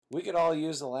We could all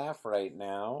use a laugh right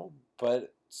now, but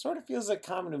it sort of feels like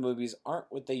comedy movies aren't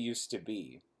what they used to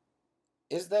be.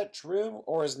 Is that true,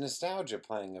 or is nostalgia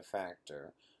playing a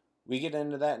factor? We get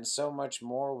into that and so much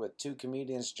more with two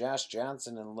comedians, Josh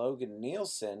Johnson and Logan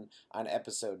Nielsen, on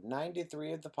episode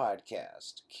 93 of the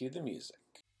podcast. Cue the music.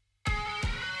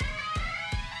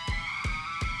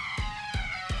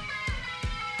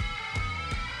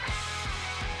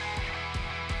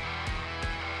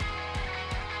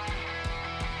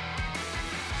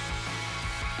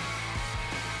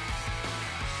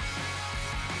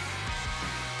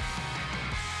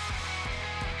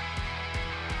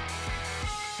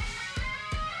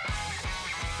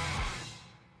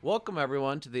 Welcome,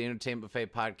 everyone, to the Entertainment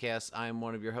Buffet podcast. I am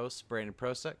one of your hosts, Brandon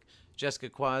Prosek. Jessica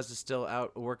Quaz is still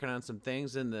out working on some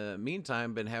things. In the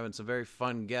meantime, been having some very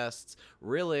fun guests.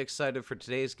 Really excited for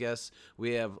today's guests.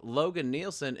 We have Logan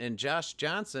Nielsen and Josh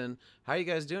Johnson. How are you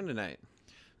guys doing tonight?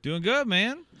 Doing good,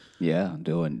 man. Yeah,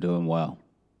 doing well.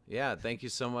 Yeah, thank you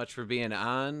so much for being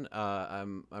on.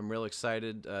 I'm real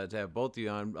excited to have both of you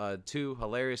on. Two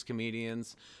hilarious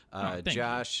comedians.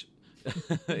 Josh.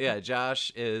 Yeah,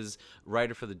 Josh is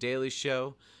writer for The Daily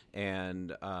Show,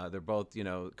 and they're both,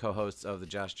 co-hosts of the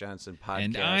Josh Johnson podcast.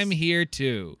 And I'm here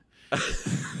too.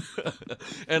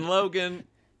 And Logan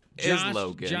is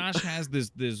Logan. Josh has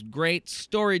this great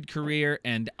storied career,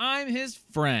 and I'm his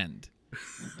friend.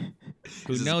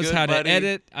 Who knows how to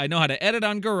edit. I know how to edit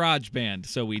on GarageBand,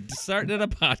 so we started a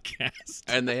podcast.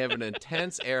 And they have an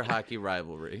intense air hockey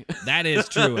rivalry. That is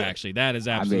true, actually. That is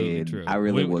absolutely true. I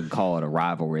really wouldn't call it a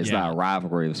rivalry. It's not a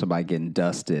rivalry of somebody getting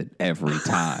dusted every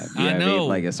time. I know.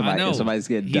 Like if somebody's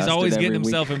getting He's dusted always getting every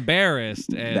himself week.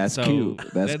 embarrassed. And That's cute.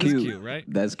 That's that cute. is cute, right?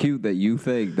 That's cute that you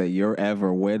think that you're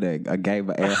ever winning a game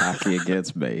of air hockey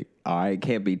against me. All right,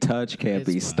 can't be touched, can't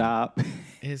be stopped.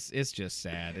 It's just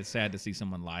sad. It's sad to see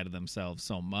someone lie to themselves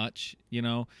so much,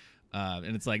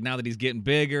 and it's like now that he's getting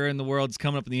bigger and the world's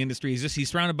coming up in the industry, he's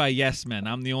surrounded by yes men.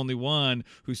 I'm the only one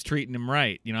who's treating him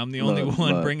right. I'm the only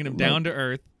one bringing him down to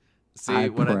earth. See, I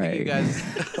think you guys,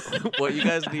 what you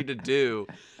guys need to do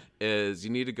is you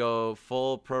need to go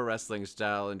full pro wrestling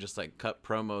style and just like cut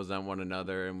promos on one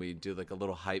another, and we do like a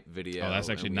little hype video. Oh, that's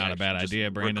actually not a bad idea,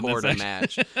 Brandon. Record a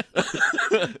match.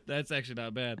 That's actually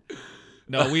not bad.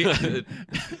 No,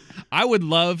 I would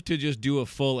love to just do a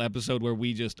full episode where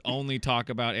we just only talk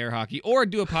about air hockey, or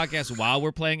do a podcast while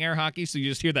we're playing air hockey, so you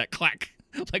just hear that clack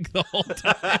like the whole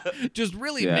time. Just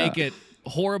really make it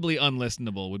horribly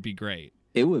unlistenable would be great.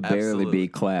 It would barely be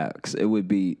clacks. It would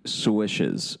be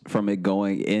swishes from it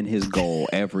going in his goal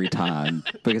every time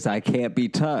because I can't be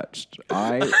touched.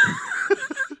 All right.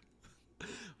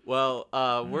 Well,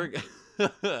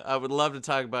 I would love to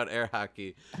talk about air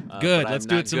hockey. Good. Let's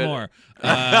do it some more.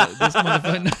 This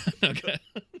motherfucker. Okay.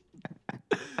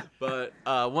 But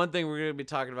one thing we're going to be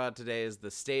talking about today is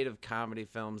the state of comedy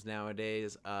films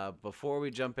nowadays. Before we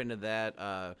jump into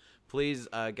that, please,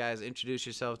 guys, introduce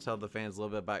yourself. Tell the fans a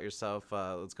little bit about yourself.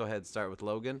 Let's go ahead and start with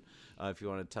Logan, if you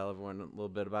want to tell everyone a little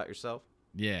bit about yourself.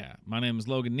 Yeah, my name is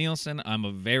Logan Nielsen. I'm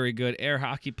a very good air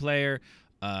hockey player.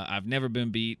 I've never been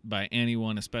beat by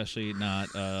anyone, especially not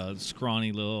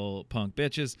scrawny little punk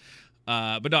bitches.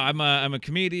 But no, I'm a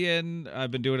comedian.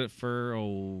 I've been doing it for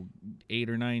 8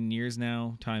 or 9 years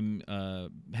now. Time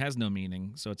has no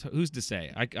meaning, so it's who's to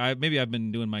say? Maybe I've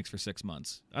been doing mics for 6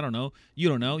 months. I don't know. You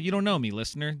don't know. You don't know me,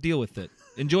 listener. Deal with it.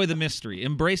 Enjoy the mystery.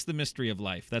 Embrace the mystery of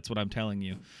life. That's what I'm telling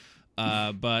you.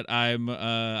 But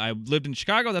I lived in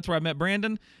Chicago. That's where I met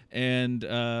Brandon.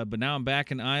 But now I'm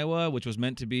back in Iowa, which was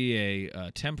meant to be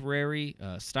a temporary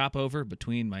stopover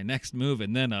between my next move,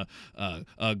 and then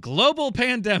a global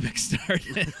pandemic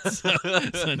started.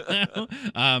 So now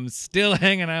I'm still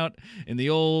hanging out in the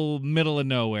old middle of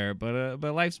nowhere. But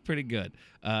life's pretty good.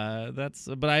 But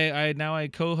I now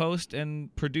co-host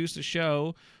and produce a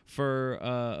show for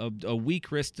a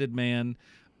weak-wristed man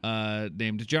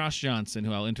named Josh Johnson,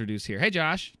 who I'll introduce here. Hey,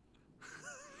 Josh.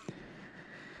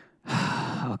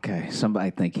 Okay,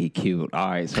 somebody think he cute. All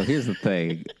right, so here's the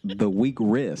thing: the weak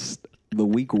wrist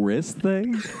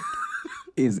thing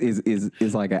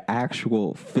is like an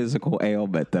actual physical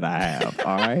ailment that I have.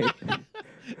 All right.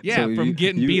 Yeah, so from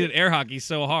getting beat at air hockey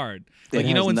so hard. Like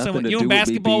when someone in with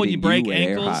basketball when you break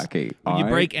ankles, hockey, when you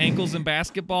break ankles in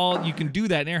basketball, you can do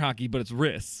that in air hockey, but it's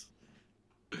wrists.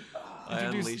 I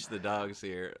unleashed the dogs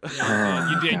here.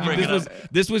 You did.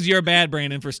 This was your bad,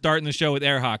 Brandon, for starting the show with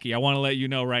air hockey. I want to let you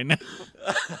know right now.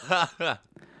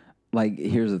 Like,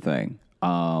 here's the thing.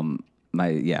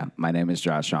 My name is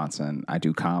Josh Johnson. I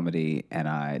do comedy and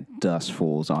I dust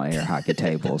fools on air hockey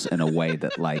tables in a way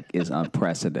that like is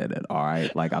unprecedented. All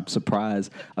right, like I'm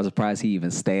surprised he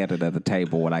even standing at the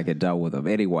table when I get done with him.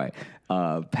 Anyway,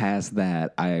 past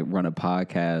that, I run a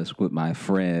podcast with my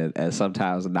friend, and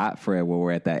sometimes not friend when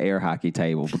we're at that air hockey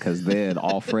table, because then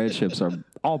all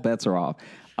bets are off.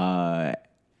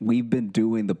 We've been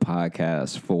doing the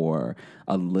podcast for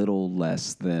a little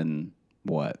less than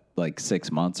like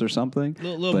 6 months or something? A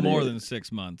little more than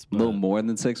 6 months. A little more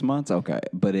than 6 months? Okay.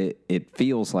 But it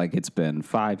feels like it's been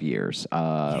 5 years.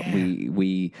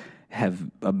 We have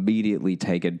immediately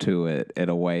taken to it in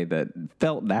a way that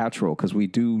felt natural, because we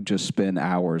do just spend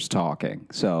hours talking.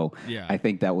 So I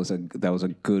think that was a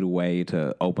good way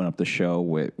to open up the show,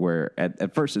 where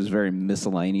at first it was very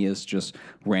miscellaneous, just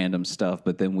random stuff,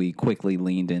 but then we quickly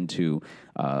leaned into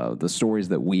the stories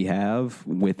that we have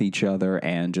with each other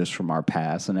and just from our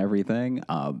past and everything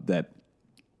that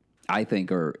I think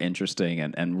are interesting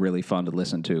and really fun to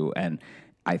listen to. And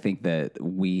I think that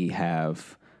we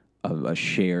have a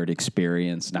shared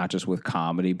experience, not just with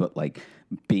comedy, but like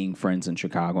being friends in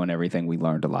Chicago and everything. We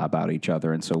learned a lot about each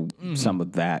other. And so some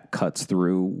of that cuts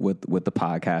through with the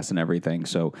podcast and everything.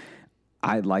 So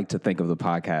I like to think of the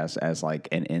podcast as like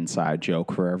an inside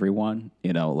joke for everyone.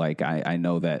 You know, like I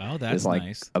know that is like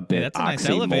nice. A bit that's a nice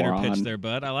elevator pitch there,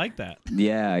 bud. I like that.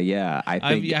 Yeah.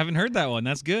 I haven't heard that one.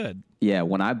 That's good. Yeah,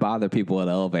 when I bother people at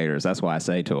elevators, that's what I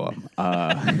say to them.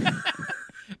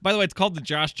 By the way, it's called the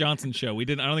Josh Johnson Show. I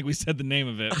don't think we said the name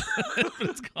of it. But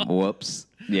it's called. Whoops.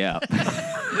 Yeah.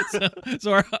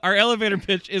 so our elevator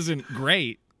pitch isn't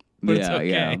great, but it's okay.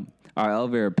 Yeah. Our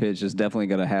elevator pitch is definitely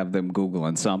going to have them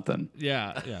Googling something.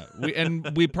 Yeah.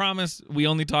 We promise we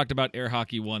only talked about air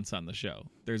hockey once on the show.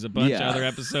 There's a bunch of other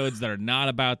episodes that are not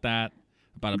about that,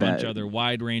 about a bunch of other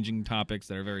wide-ranging topics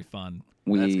that are very fun.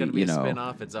 That's going to be a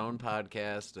spin-off, its own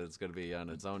podcast. It's going to be on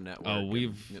its own network. Oh,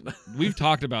 we've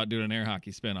talked about doing an air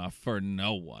hockey spin-off for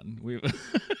no one.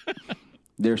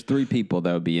 There's 3 people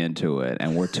that would be into it,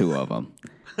 and we're 2 of them.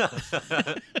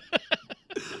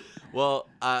 Well,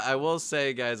 I will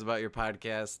say, guys, about your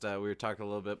podcast, we were talking a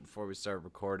little bit before we started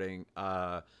recording.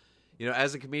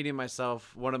 As a comedian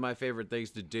myself, one of my favorite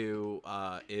things to do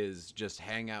is just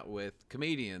hang out with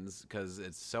comedians, because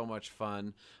it's so much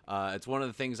fun. It's one of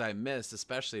the things I miss,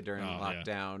 especially during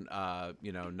lockdown,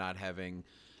 not having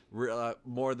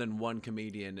more than one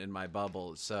comedian in my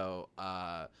bubble. So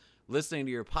listening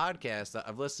to your podcast,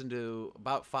 I've listened to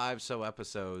about 5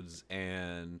 episodes,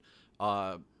 and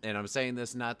I'm saying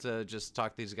this not to just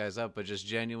talk these guys up, but just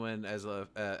genuine as a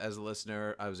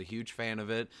listener. I was a huge fan of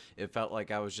it. It felt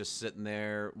like I was just sitting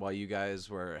there while you guys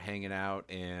were hanging out,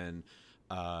 and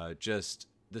just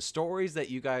the stories that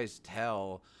you guys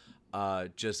tell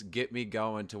just get me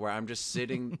going to where I'm just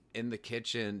sitting in the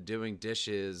kitchen doing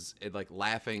dishes and like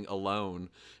laughing alone.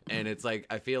 And it's like,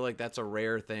 I feel like that's a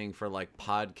rare thing for like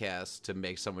podcasts to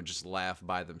make someone just laugh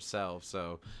by themselves.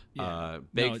 So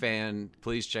big fan.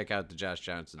 Please check out the Josh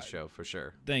Johnson Show for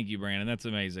sure. Thank you, Brandon. That's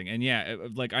amazing.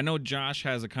 And like I know Josh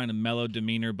has a kind of mellow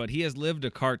demeanor, but he has lived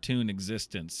a cartoon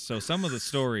existence. So some of the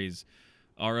stories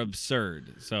are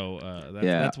absurd. So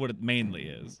that's what it mainly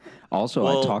is. Also,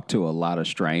 I talk to a lot of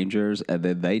strangers, and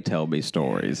then they tell me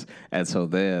stories. And so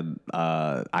then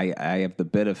I have the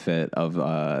benefit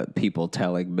of people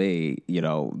telling me,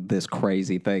 this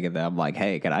crazy thing. And then I'm like,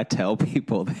 hey, can I tell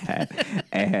people that?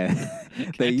 And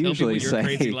they usually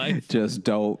say, just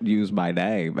don't use my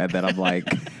name. And then I'm like...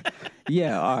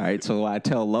 Yeah, all right. So I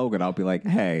tell Logan, I'll be like,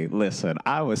 hey, listen,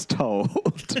 I was told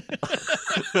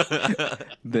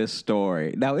this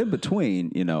story. Now, in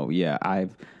between,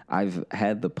 I've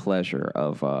had the pleasure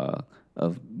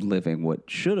of living what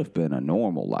should have been a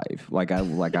normal life.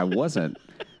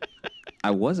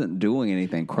 I wasn't doing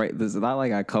anything crazy. It's not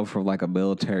like I come from like a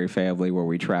military family where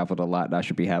we traveled a lot and I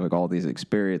should be having all these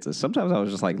experiences. Sometimes I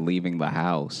was just like leaving the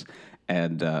house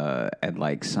and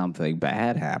like something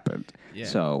bad happened. Yeah.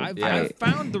 So I've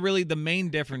found the main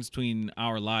difference between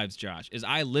our lives, Josh, is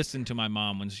I listened to my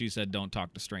mom when she said don't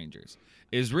talk to strangers.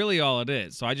 Is really all it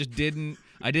is. So I didn't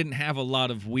have a lot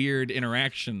of weird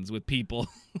interactions with people.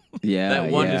 Yeah.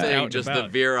 That one thing, just the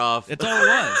veer off. That's all it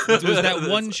was. It was that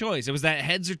one choice. It was that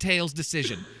heads or tails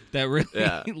decision that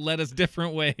really led us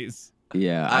different ways.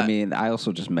 Yeah. I mean, I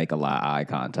also just make a lot of eye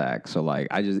contact. So like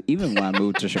even when I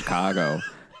moved to Chicago,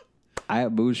 I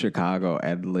moved to Chicago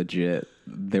and legit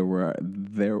there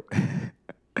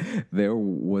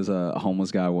was a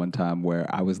homeless guy one time where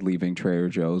I was leaving Trader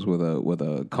Joe's with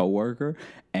a coworker,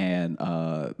 and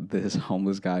this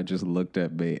homeless guy just looked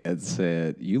at me and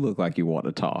said, "You look like you want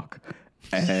to talk,"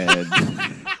 and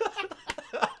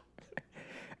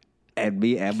And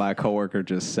me and my coworker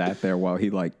just sat there while he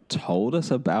like told us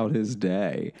about his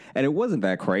day. And it wasn't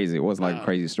that crazy. It wasn't like a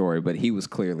crazy story, but he was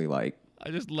clearly like,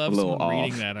 I just love a little someone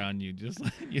reading off. that on you. Just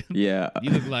like you, yeah, you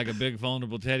look like a big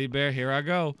vulnerable teddy bear. Here I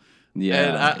go. yeah,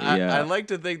 And I yeah. like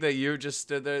to think that you just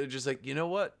stood there, just like, you know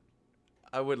what?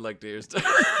 I would like to hear stuff.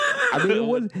 I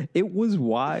mean, it was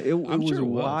wild. It I'm was sure it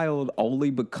was. wild only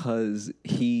because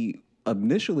he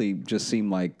initially just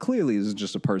seemed like clearly this is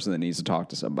just a person that needs to talk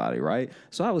to somebody, right?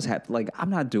 So I was happy. Like, I'm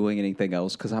not doing anything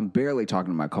else because I'm barely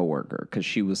talking to my coworker because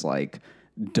she was like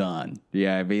done.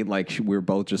 Yeah, I mean, like we were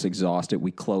both just exhausted.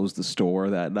 We closed the store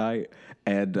that night,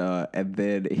 and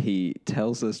then he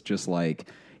tells us just like,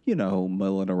 you know,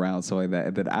 mulling around so like that,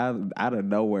 and then out of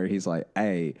nowhere he's like,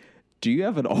 "Hey, do you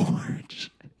have an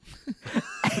orange?"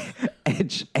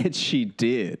 and she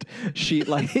did. She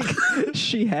like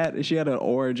she had an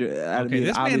orange. I Okay, mean,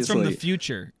 this man's from the obviously-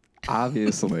 future.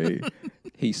 Obviously,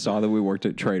 he saw that we worked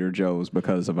at Trader Joe's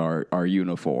because of our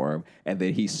uniform, and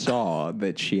then he saw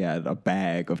that she had a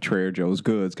bag of Trader Joe's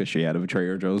goods because she had a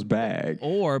Trader Joe's bag.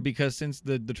 Or because since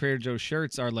the Trader Joe's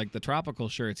shirts are like the tropical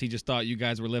shirts, he just thought you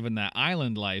guys were living that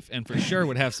island life and for sure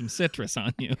would have some citrus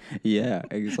on you. Yeah,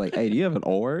 and he's like, "Hey, do you have an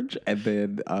orange?" And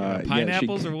then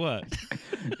Pineapples or what?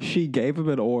 she gave him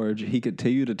an orange. He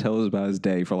continued to tell us about his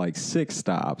day for like 6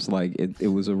 stops. Like it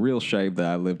was a real shame that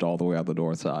I lived all the way on the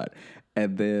north side.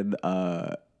 And then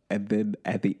at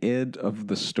the end of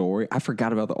the story, I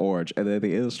forgot about the orange. And then at the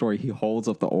end of the story, he holds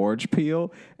up the orange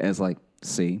peel and is like,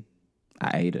 "See,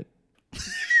 I ate it."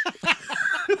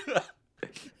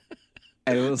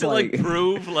 And it was to like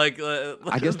prove like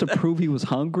I guess to prove he was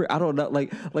hungry. I don't know.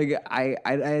 Like I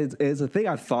it's a thing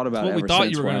I've thought about. What we ever thought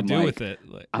since you were where going to I'm do like- with it.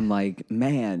 Like, I'm like,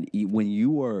 man, when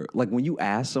you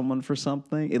ask someone for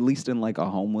something, at least in like a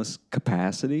homeless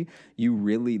capacity, you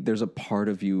really, there's a part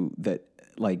of you that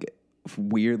like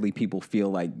weirdly people feel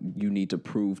like you need to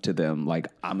prove to them, like,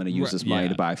 I'm going to use this money yeah.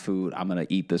 to buy food. I'm going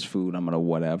to eat this food. I'm going to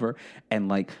whatever. And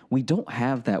like, we don't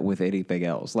have that with anything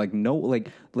else. Like no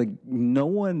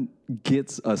one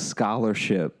gets a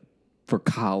scholarship for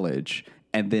college.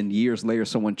 And then years later,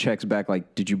 someone checks back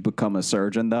like, "Did you become a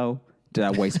surgeon though? Did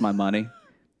I waste my money?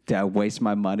 Did I waste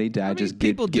my money? Did I, mean, just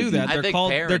people give do you-" that. I They're think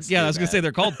called. parents Yeah, do I was gonna that. say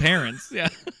they're called parents. Yeah.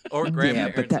 or Yeah,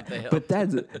 grandparents if they help.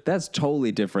 but that's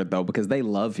totally different though because they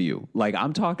love you. Like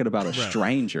I'm talking about a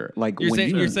stranger. Like You're when saying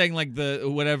you, you're saying like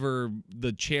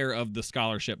the chair of the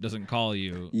scholarship doesn't call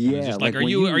you. And it's Yeah, just like, like are when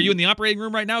you you- are you in the operating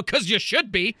room right now? Because you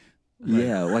should be.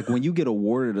 yeah, like when you get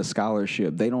awarded a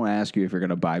scholarship, they don't ask you if you're going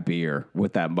to buy beer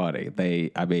with that money.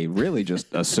 I mean, really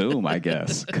just assume, I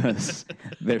guess, because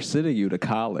they're sending you to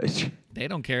college. They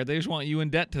don't care. They just want you in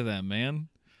debt to them, man.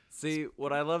 See,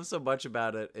 what I love so much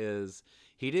about it is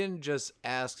he didn't just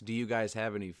ask, "Do you guys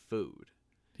have any food?"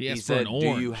 He asked for said, an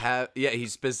orange. "Do you have?" Yeah, he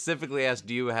specifically asked,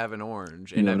 "Do you have an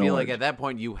orange?" You And I have an feel like orange. at that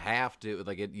point you have to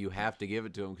you have to give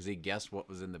it to him because he guessed what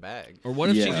was in the bag. Or what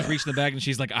if she Yeah. just reached in the bag and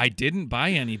she's like, "I didn't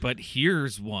buy any, but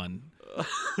here's one."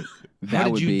 That How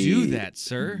did would you be, do that,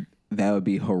 sir? That would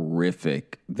be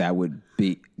horrific. That would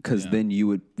be because then you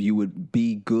would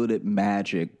be good at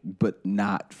magic, but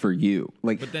not for you.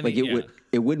 Like But then like he-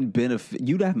 it wouldn't benefit.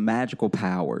 You'd have magical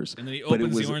powers, And then he but it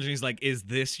opens was the orange and he's like, "Is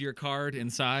this your card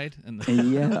inside?" And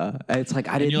yeah. It's like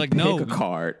I didn't you're like, pick "No." a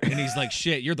card. and he's like,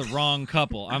 "Shit, you're the wrong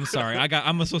couple. I'm sorry.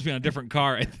 I'm supposed to be on a different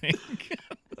car, I think."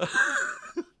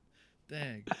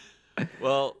 Dang.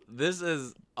 Well, this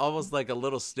is almost like a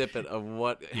little snippet of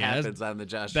what happens on the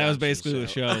Josh. That was Johnson basically the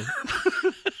show.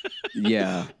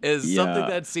 Yeah, Is something yeah.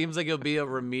 that seems like it'll be a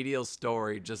remedial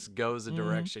story just goes a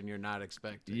direction you're not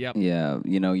expecting. Yep. Yeah,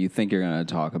 you think you're going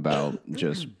to talk about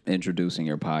just introducing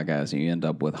your podcast, and you end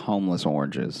up with homeless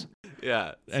oranges.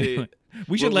 Yeah. See, Anyway,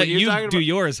 we should when let you're you talking do about-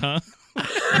 yours, huh?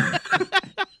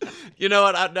 You know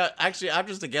what? I'm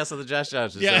just a guest on the Josh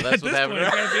Johnson Yeah, show. That's at what this happened.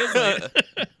 point, it kinda feels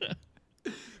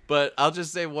like But I'll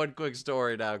just say one quick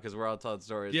story now because we're all telling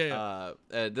stories. Yeah,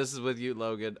 This is with you,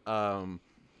 Logan. So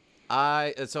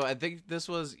I think this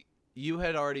was you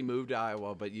had already moved to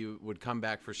Iowa, but you would come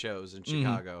back for shows in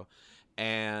Chicago,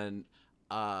 and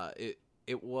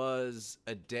it was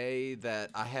a day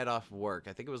that I had off work.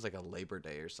 I think it was like a Labor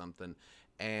Day or something,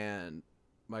 and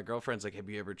my girlfriend's like, "Have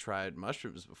you ever tried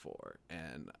mushrooms before?"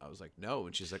 And I was like, "No,"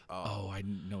 and she's like, Oh, I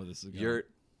know where this is going. you're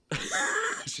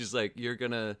she's like,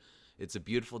 it's a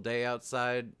beautiful day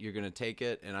outside, you're gonna take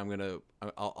it, and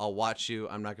I'll watch you,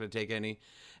 I'm not gonna take any.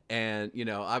 And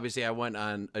obviously I went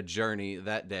on a journey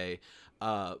that day,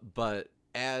 but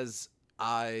as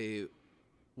I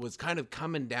was kind of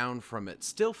coming down from it,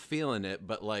 still feeling it,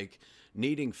 but like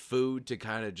needing food to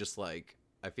kind of just like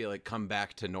I feel like come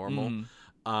back to normal.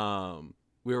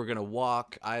 we were gonna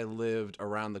walk. I lived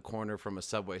around the corner from a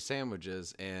Subway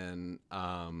sandwiches, and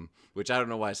which I don't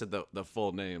know why I said the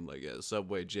full name, like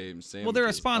Subway James Sandwiches. Well, they're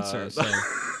a sponsor, so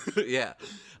yeah.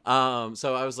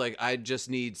 So I was like, I just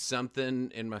need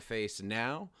something in my face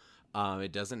now.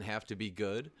 It doesn't have to be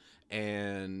good.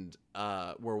 And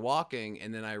we're walking,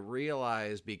 and then I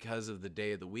realized, because of the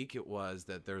day of the week it was,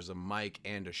 that there's a mic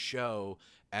and a show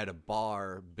at a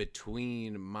bar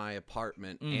between my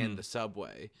apartment and the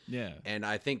Subway. Yeah. And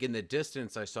I think in the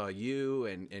distance I saw you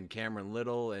and Cameron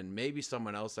Little and maybe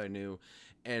someone else I knew.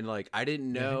 And like, I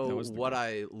didn't know what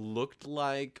I looked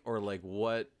like, or like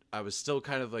what I was still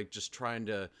kind of like just trying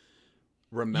to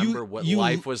remember what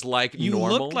life was like. You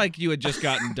normal. looked like you had just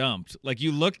gotten dumped. Like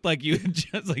you looked like you had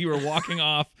just like you were walking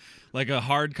off like a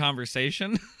hard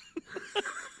conversation.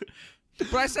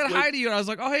 But I said hi to you, and I was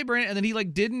like, "Oh, hey, Brandon," and then he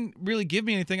like didn't really give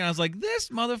me anything, and I was like, "This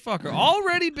motherfucker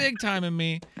already big timing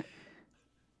me."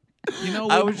 You know,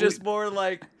 I was just more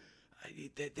like,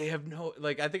 they have no,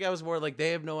 like, I think I was more like,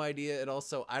 they have no idea, and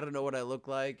also I don't know what I look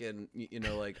like, and you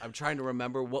know, like, I'm trying to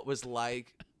remember what was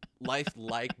life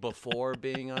like before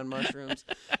being on mushrooms.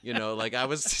 You know, like, I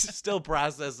was still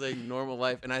processing normal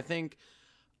life, and I think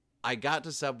I got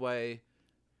to Subway,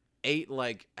 ate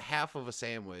like half of a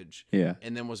sandwich,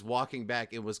 and then was walking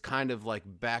back. It was kind of like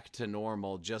back to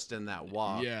normal just in that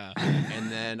walk. Yeah.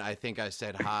 And then I think I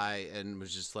said hi and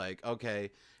was just like, okay.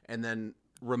 And then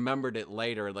remembered it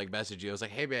later, like messaged you. I was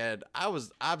like, hey man,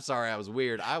 I'm sorry I was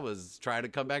weird. I was trying to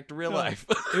come back to real life.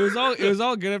 It was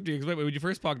all good after you, because when you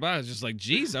first walked by, I was just like,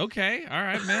 geez, okay, all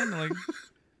right, man. Like,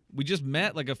 we just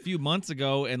met like a few months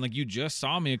ago, and like you just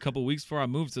saw me a couple weeks before I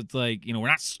moved, so it's like, you know, we're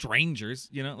not strangers,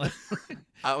 you know. Like,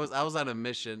 I was on a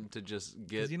mission to just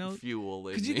get fuel.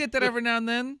 Because you get that every now and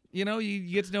then, you know, you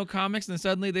get to know comics, and then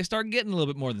suddenly they start getting a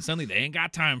little bit more. Then suddenly they ain't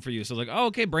got time for you. So it's like, oh,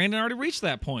 okay, Brandon already reached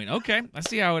that point. Okay, I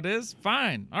see how it is.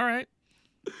 Fine, all right.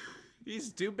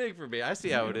 He's too big for me. I see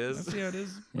how it is. I see how it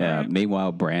is. Yeah. All right.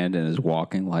 Meanwhile, Brandon is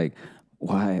walking like,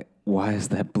 why is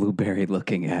that blueberry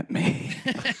looking at me?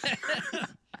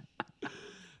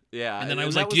 Yeah. And then I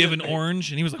was like, do you have an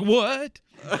orange? And he was like, what?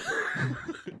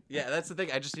 Yeah, that's the thing.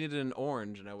 I just needed an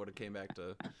orange, and I would have came back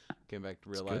to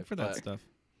real life. Good for that stuff.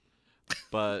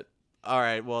 But all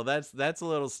right, well, that's a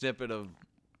little snippet of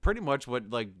pretty much what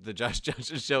like the Josh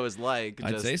Johnson show is like.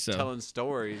 I'd just say so. Telling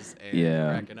stories and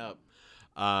cracking up.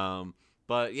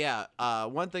 But yeah,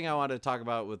 one thing I wanted to talk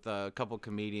about with a couple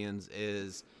comedians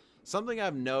is something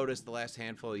I've noticed the last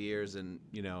handful of years, and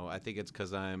you know, I think it's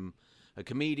because I'm a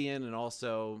comedian and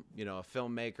also, you know, a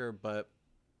filmmaker, but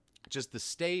just the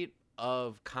state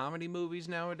of comedy movies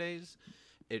nowadays,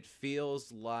 it feels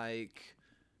like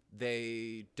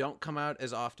they don't come out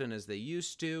as often as they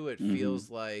used to. It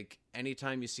feels like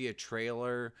anytime you see a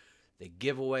trailer, they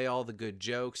give away all the good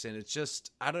jokes, and it's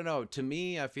just, I don't know, to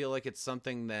me, I feel like it's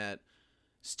something that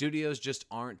studios just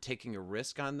aren't taking a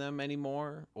risk on them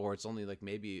anymore, or it's only like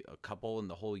maybe a couple in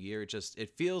the whole year. It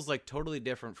feels like totally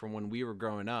different from when we were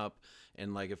growing up,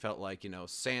 and like it felt like, you know,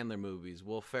 Sandler movies,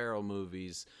 Will Ferrell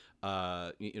movies,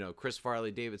 you know, Chris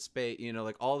Farley, David Spade, you know,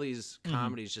 like all these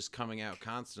comedies just coming out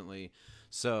constantly.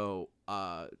 So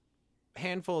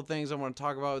handful of things I want to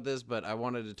talk about with this, but I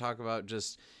wanted to talk about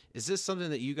just, is this something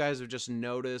that you guys have just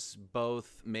noticed,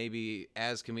 both maybe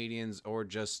as comedians or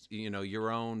just, you know, your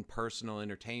own personal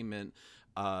entertainment,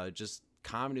 just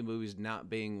comedy movies not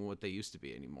being what they used to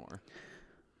be anymore?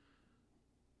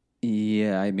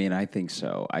 Yeah, I mean, I think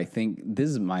so. I think this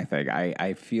is my thing.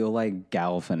 I feel like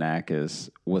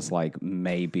Galifianakis was like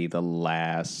maybe the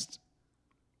last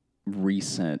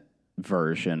recent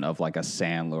version of like a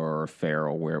Sandler or a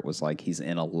Farrell, where it was like he's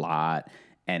in a lot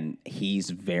and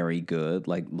he's very good.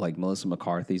 Like Melissa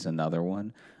McCarthy's another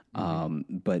one.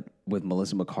 But with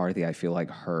Melissa McCarthy, I feel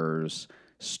like hers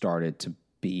started to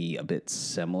be a bit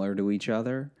similar to each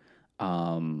other.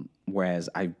 Whereas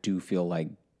I do feel like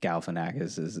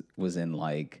Galifianakis was in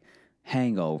like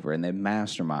Hangover and then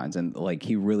Masterminds, and like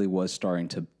he really was starting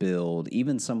to build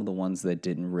even some of the ones that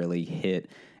didn't really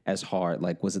hit as hard.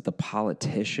 Like, was it The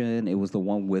Politician? It was the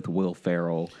one with Will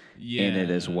Ferrell in it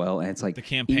as well. And it's like The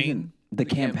Campaign. The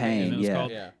campaign, yeah.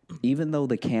 Yeah. Even though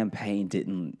The Campaign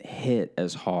didn't hit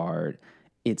as hard,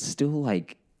 it's still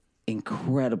like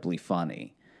incredibly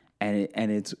funny. And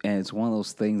it's one of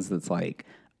those things that's like,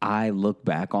 I look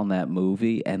back on that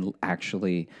movie and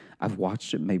actually I've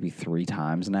watched it maybe 3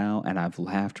 times now, and I've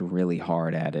laughed really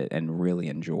hard at it and really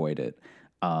enjoyed it.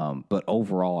 But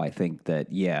overall, I think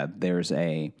that, yeah, there's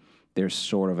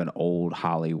sort of an old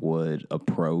Hollywood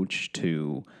approach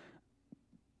to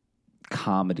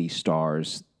comedy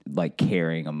stars like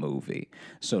carrying a movie.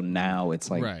 So now it's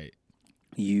like, Right.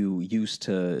 you used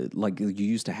to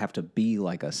have to be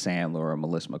like a Sandler or a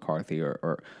Melissa McCarthy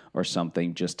or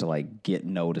something just to like get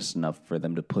noticed enough for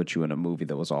them to put you in a movie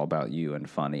that was all about you and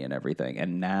funny and everything.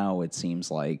 And now it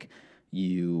seems like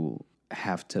you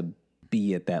have to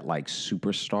be at that like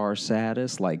superstar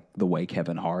status, like the way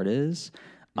Kevin Hart is.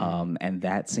 And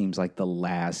that seems like the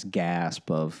last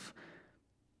gasp of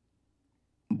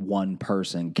one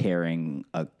person carrying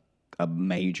a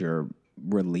major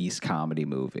release comedy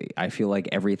movie. I feel like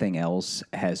everything else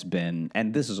has been,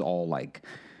 and this is all like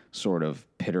sort of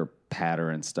pitter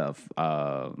patter and stuff,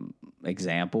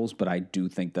 examples, but I do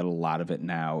think that a lot of it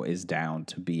now is down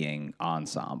to being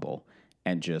ensemble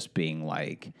and just being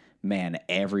like, man,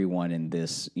 everyone in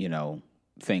this,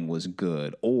 thing was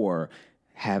good, or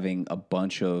having a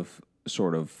bunch of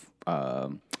sort of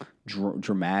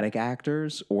dramatic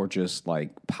actors or just like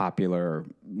popular,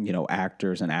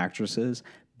 actors and actresses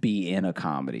be in a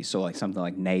comedy. So like something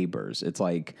like Neighbors. It's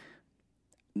like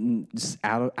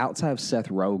outside of Seth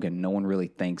Rogen, no one really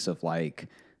thinks of like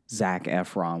Zac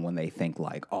Efron when they think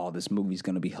like, oh, this movie's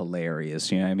going to be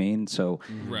hilarious. You know what I mean? So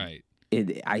Right.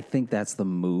 I think that's the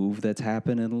move that's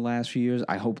happened in the last few years.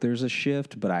 I hope there's a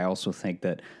shift, but I also think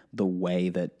that the way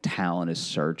that talent is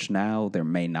searched now, there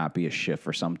may not be a shift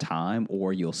for some time,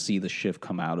 or you'll see the shift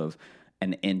come out of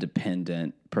an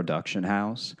independent production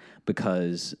house,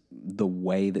 because the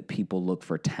way that people look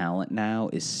for talent now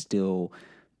is still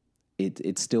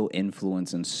it's still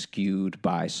influenced and skewed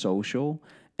by social.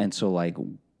 And so like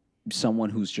someone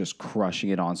who's just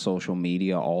crushing it on social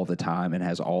media all the time and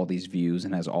has all these views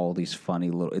and has all these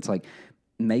funny little, it's like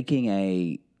making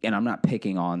and I'm not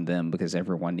picking on them because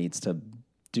everyone needs to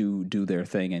do their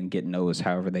thing and get noticed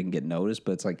however they can get noticed,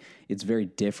 but it's like it's very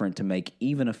different to make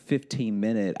even a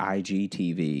 15-minute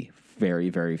IGTV very,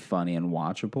 very funny and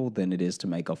watchable than it is to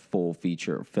make a full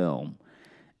feature film.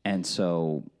 And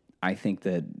so I think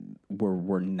that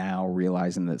we're now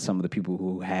realizing that some of the people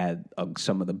who had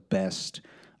some of the best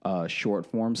short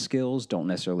form skills don't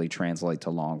necessarily translate to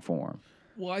long form.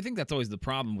 Well, I think that's always the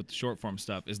problem with the short form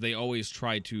stuff is they always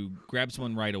try to grab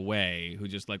someone right away who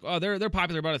just like, oh, they're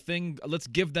popular about a thing. Let's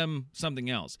give them something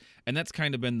else. And that's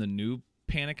kind of been the new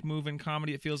panic move in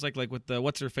comedy. It feels like with the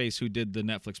what's her face who did the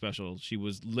Netflix special. She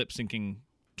was lip syncing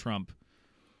Trump,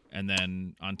 and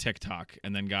then on TikTok,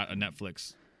 and then got a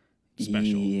Netflix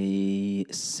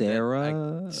special.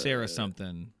 Sarah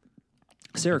something.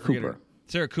 Sarah Cooper.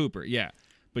 Sarah Cooper, yeah.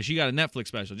 But she got a Netflix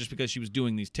special just because she was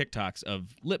doing these TikToks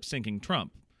of lip syncing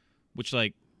Trump, which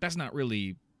like that's not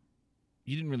really.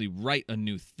 You didn't really write a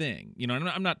new thing,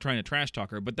 I'm not trying to trash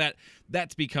talk her, but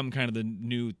that's become kind of the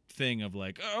new thing of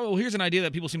like, oh, here's an idea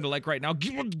that people seem to like right now.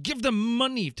 Give them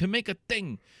money to make a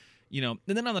thing, And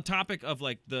then on the topic of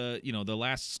like the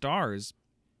last stars,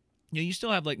 you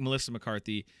still have like Melissa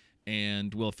McCarthy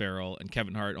and Will Ferrell and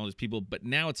Kevin Hart and all these people, but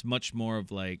now it's much more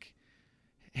of like,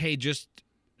 hey, just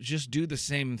do the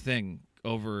same thing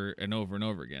over and over and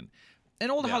over again.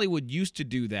 And old Hollywood used to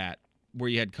do that where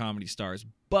you had comedy stars,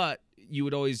 but you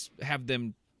would always have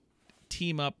them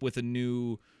team up with a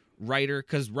new writer,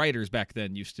 because writers back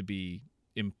then used to be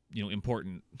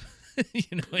important.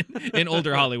 In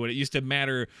older Hollywood, it used to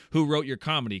matter who wrote your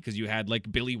comedy because you had like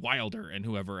Billy Wilder and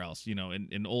whoever else,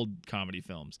 in old comedy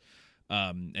films.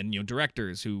 And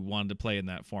directors who wanted to play in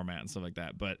that format and stuff like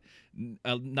that. But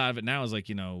a lot of it now is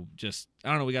like, just,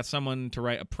 I don't know, we got someone to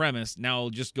write a premise. Now I'll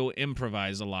just go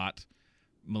improvise a lot.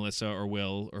 Melissa or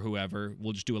Will or whoever.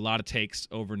 We'll just do a lot of takes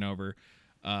over and over.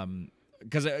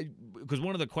 Because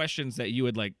one of the questions that you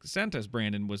had like sent us,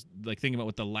 Brandon, was like thinking about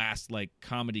what the last like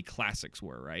comedy classics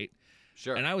were, right?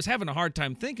 Sure. And I was having a hard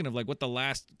time thinking of like what the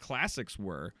last classics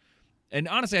were. And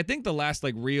honestly, I think the last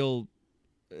like real...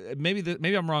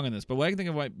 Maybe I'm wrong on this, but what I can think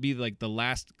of might be like the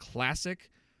last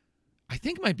classic, I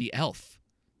think might be Elf.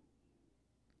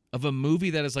 Of a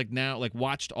movie that is like now like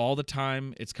watched all the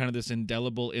time. It's kind of this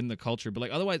indelible in the culture, but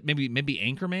like otherwise maybe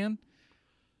Anchorman.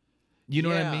 You know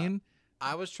what I mean?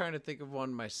 I was trying to think of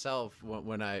one myself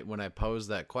when I posed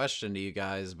that question to you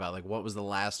guys about like what was the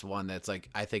last one that's like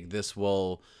I think this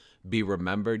will be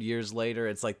remembered years later.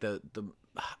 It's like the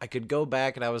I could go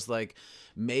back and I was like,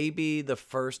 maybe the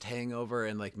first Hangover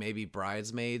and like maybe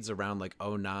Bridesmaids around like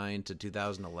 2009 to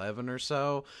 2011 or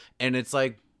so. And it's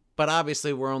like, but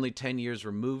obviously we're only 10 years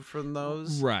removed from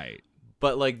those. Right.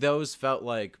 But like those felt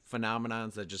like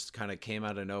phenomenons that just kind of came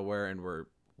out of nowhere and were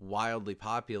wildly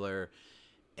popular.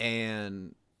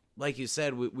 And like you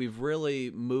said, we've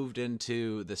really moved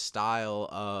into the style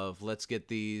of let's get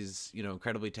these,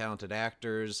 incredibly talented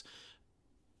actors,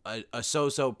 a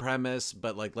so-so premise,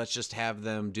 but like let's just have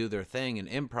them do their thing and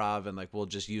improv, and like we'll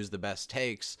just use the best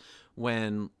takes.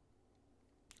 When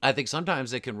I think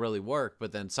sometimes it can really work,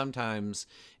 but then sometimes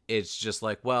it's just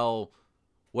like, well,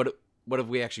 what if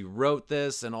we actually wrote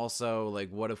this, and also like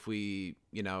what if we,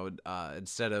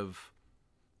 instead of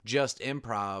just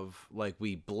improv, like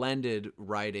we blended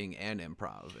writing and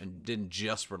improv and didn't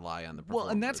just rely on the performers.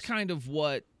 Well, and that's kind of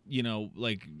what,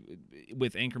 like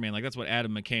with Anchorman, like that's what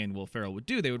Adam McKay and Will Ferrell would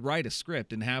do. They would write a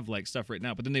script and have like stuff written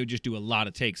out, but then they would just do a lot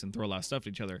of takes and throw a lot of stuff at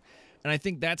each other. And I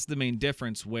think that's the main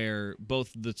difference, where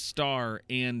both the star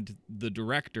and the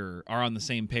director are on the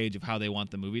same page of how they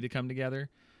want the movie to come together.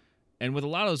 And with a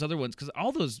lot of those other ones, because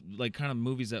all those like kind of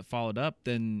movies that followed up,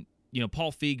 then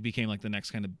Paul Feig became like the next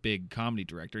kind of big comedy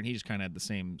director, and he just kind of had the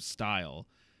same style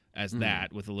as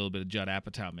that, with a little bit of Judd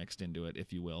Apatow mixed into it,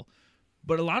 if you will.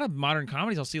 But a lot of modern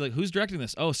comedies, I'll see like, who's directing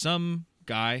this? Oh, some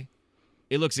guy.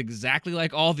 It looks exactly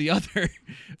like all the other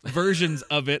versions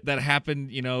of it that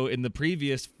happened, in the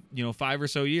previous, 5 or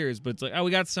so years. But it's like, oh,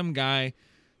 we got some guy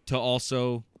to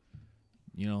also,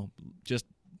 just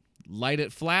light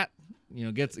it flat.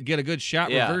 Get a good shot,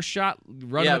 reverse shot,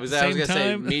 run at the same time.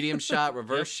 Say medium shot,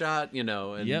 reverse shot, and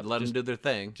let them do their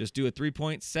thing. Just do a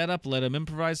 3-point setup, let them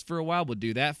improvise for a while. We'll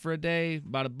do that for a day,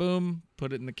 bada boom,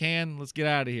 put it in the can. Let's get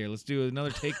out of here. Let's do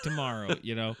another take tomorrow.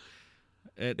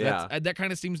 That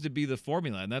kind of seems to be the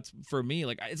formula, and that's for me.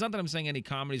 Like, it's not that I'm saying any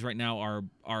comedies right now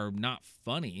are not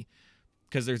funny,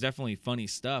 because there's definitely funny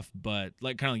stuff. But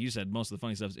like kind of like you said, most of the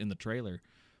funny stuff is in the trailer.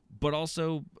 But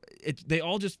also, they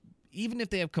all just, even if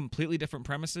they have completely different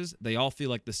premises, they all feel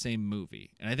like the same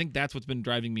movie. And I think that's what's been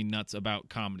driving me nuts about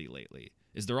comedy lately,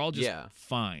 is they're all just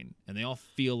fine, and they all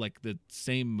feel like the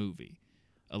same movie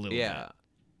a little bit. Yeah.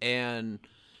 And,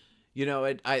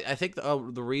 I think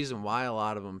the reason why a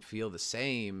lot of them feel the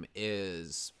same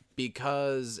is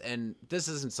because, and this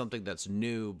isn't something that's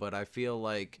new, but I feel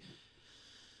like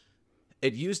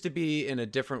it used to be in a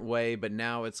different way, but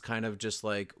now it's kind of just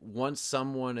like, once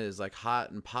someone is like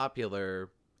hot and popular,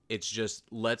 it's just,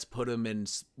 let's put them in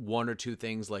 1 or 2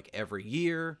 things like every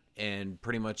year, and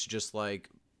pretty much just like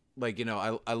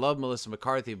I love Melissa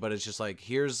McCarthy, but it's just like,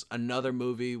 here's another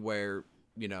movie where,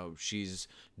 she's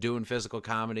doing physical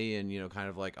comedy and, kind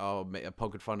of like,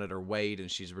 poking fun at her weight and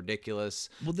she's ridiculous.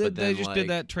 Well, they just did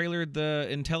that trailer, The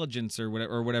Intelligence or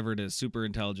whatever it is, Super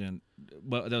Intelligent,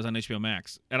 but that was on HBO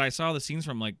Max. And I saw the scenes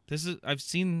from like, I've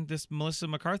seen this Melissa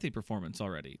McCarthy performance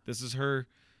already. This is her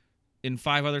in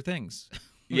 5 other things.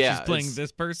 She's playing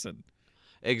this person.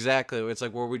 Exactly. It's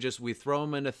like where we throw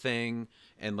them in a thing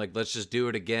and like, let's just do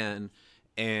it again.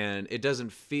 And it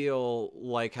doesn't feel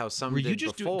like how some did before. Were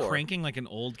you just cranking like an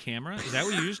old camera? Is that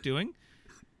what you were just doing?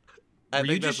 I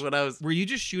think that's what I was. Were you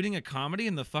just shooting a comedy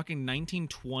in the fucking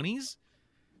 1920s?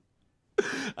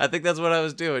 I think that's what I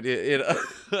was doing.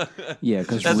 Yeah,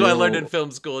 because that's what I learned in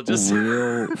film school. Just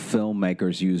real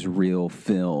filmmakers use real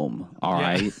film. All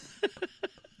right.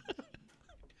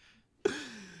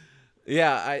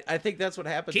 Yeah, I think that's what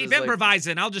happens. Keep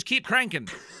improvising. I'll just keep cranking.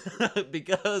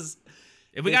 Because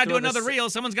if we got to do another reel,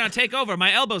 someone's going to take over.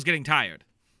 My elbow's getting tired.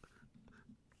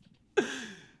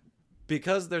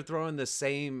 Because they're throwing the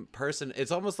same person.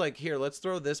 It's almost like, here, let's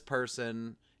throw this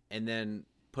person and then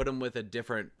put them with a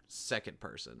different second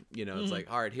person. It's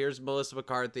like, all right, here's Melissa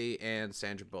McCarthy and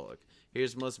Sandra Bullock.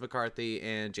 Here's Melissa McCarthy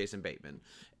and Jason Bateman.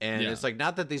 And it's like,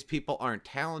 not that these people aren't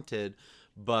talented,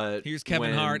 but here's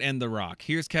Kevin Hart and The Rock.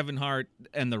 Here's Kevin Hart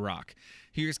and The Rock.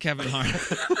 Here's Kevin Hart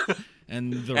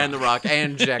and The Rock. And The Rock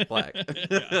and Jack Black.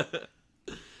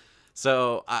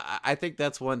 So I think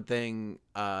that's one thing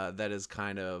that has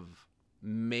kind of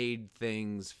made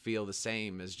things feel the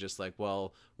same, is just like,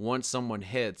 well, once someone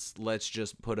hits, let's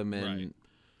just put them in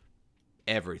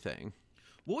everything.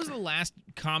 What was the last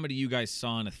comedy you guys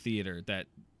saw in a theater that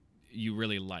you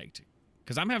really liked?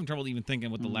 Because I'm having trouble even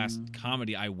thinking what the last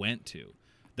comedy I went to.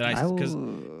 Because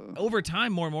over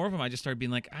time, more and more of them, I just started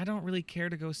being like, I don't really care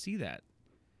to go see that.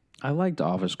 I liked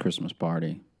Office Christmas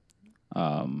Party,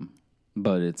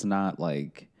 but it's not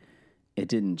like it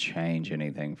didn't change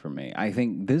anything for me. I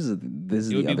think this is the other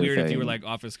thing. It would be weird if you were like,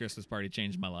 Office Christmas Party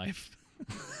changed my life.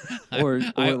 or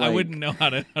I wouldn't know how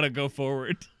to go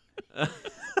forward.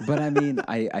 But I mean,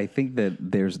 I think that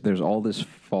there's all this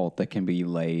fault that can be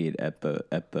laid at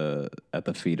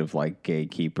the feet of like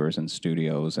gatekeepers and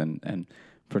studios and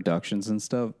productions and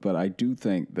stuff. But I do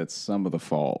think that some of the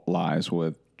fault lies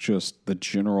with just the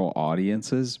general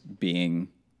audiences being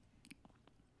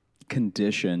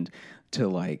conditioned to,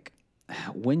 like,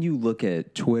 when you look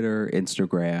at Twitter,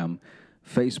 Instagram,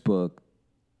 Facebook,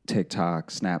 TikTok,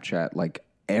 Snapchat, like,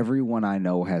 everyone I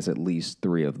know has at least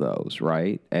 3 of those,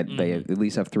 right? And they at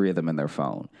least have 3 of them in their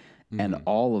phone. And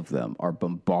all of them are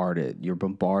bombarded. You're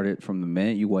bombarded from the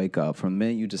minute you wake up, from the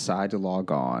minute you decide to log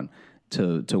on.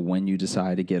 to when you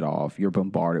decide to get off, you're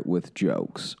bombarded with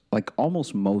jokes, like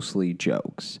almost mostly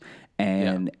jokes,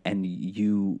 and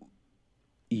you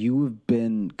have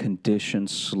been conditioned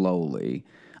slowly.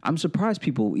 I'm surprised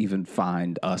people even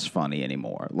find us funny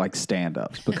anymore, like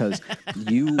stand-ups, because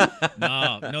you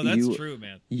No, that's true,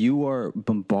 man. you are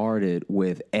bombarded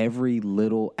with every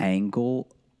little angle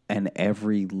and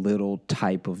every little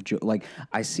type of joke. Like,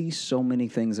 I see so many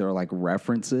things that are like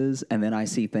references, and then I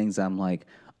see things I'm like,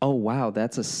 oh wow,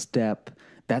 that's a step.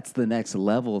 That's the next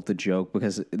level of the joke,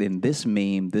 because in this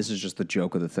meme, this is just the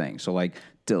joke of the thing. So like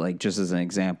just as an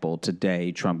example,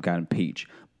 today Trump got impeached.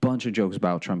 Bunch of jokes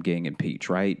about Trump getting impeached,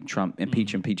 right? Trump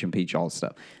impeach, all this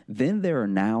stuff. Then there are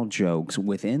now jokes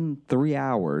within 3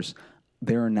 hours.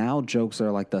 There are now jokes that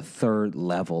are like the third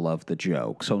level of the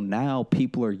joke. So now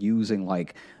people are using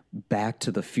like Back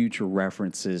to the Future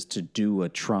references to do a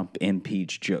Trump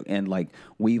impeach joke and like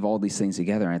weave all these things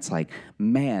together. And it's like,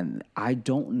 man, I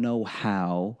don't know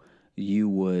how you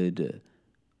would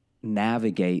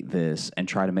navigate this and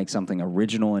try to make something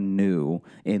original and new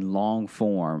in long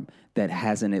form that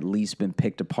hasn't at least been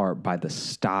picked apart by the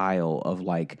style of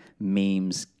like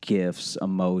memes, GIFs,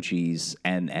 emojis,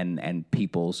 and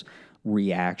people's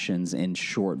reactions in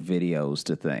short videos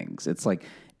to things. It's like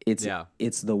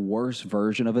it's the worst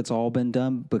version of it's all been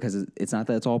done, because it's not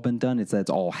that it's all been done, it's that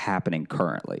it's all happening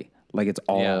currently. Like it's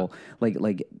all like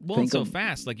well, it's so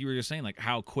fast, like you were just saying, like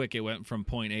how quick it went from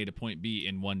point A to point B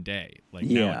in one day. Like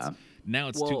now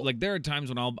it's too, like there are times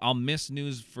when I'll miss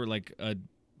news for like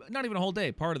not even a whole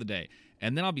day, part of the day,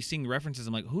 and then I'll be seeing references.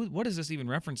 I'm like, what is this even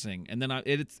referencing? And then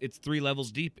it's 3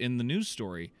 levels deep in the news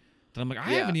story that I'm like,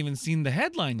 I haven't even seen the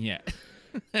headline yet.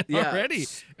 Already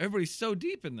everybody's so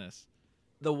deep in this.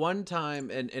 The one time,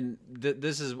 and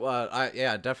this is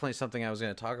definitely something I was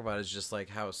going to talk about, is just like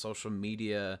how social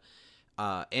media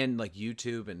and like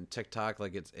YouTube and TikTok,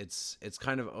 like it's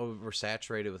kind of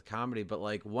oversaturated with comedy. But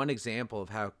like one example of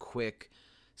how quick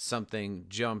something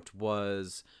jumped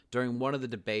was during one of the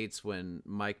debates when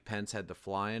Mike Pence had the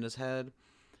fly in his head.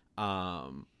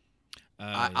 I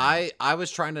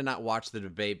was trying to not watch the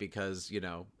debate because,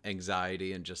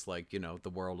 anxiety and just like,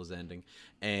 the world is ending.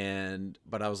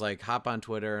 But I was like, hop on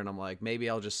Twitter and I'm like, maybe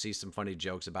I'll just see some funny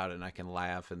jokes about it and I can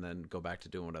laugh and then go back to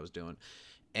doing what I was doing.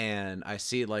 And I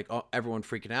see like everyone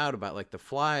freaking out about like the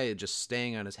fly just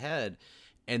staying on his head.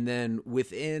 And then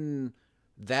within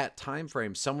that time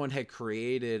frame, someone had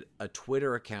created a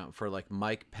Twitter account for like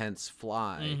Mike Pence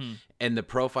fly, and the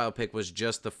profile pic was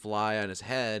just the fly on his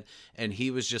head, and he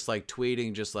was just like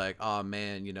tweeting just like, oh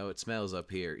man, it smells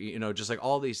up here, just like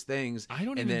all these things. I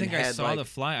don't even think I saw the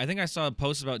fly. I think I saw a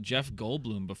post about Jeff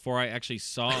Goldblum before I actually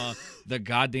saw the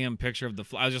goddamn picture of the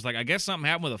fly. I was just like, I guess something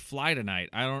happened with a fly tonight.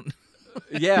 I don't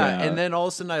and then all of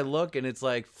a sudden I look and it's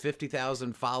like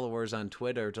 50,000 followers on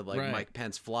Twitter to like Mike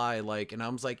Pence fly, like, and I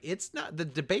was like, it's not, the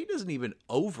debate isn't even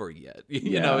over yet.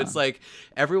 You know, it's like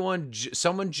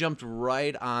someone jumped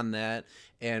right on that,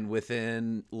 and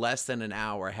within less than an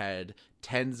hour had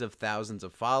tens of thousands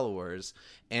of followers.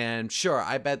 And sure,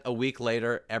 I bet a week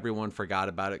later everyone forgot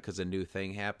about it because a new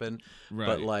thing happened.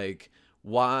 But like,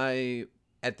 why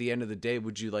at the end of the day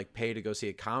would you like pay to go see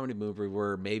a comedy movie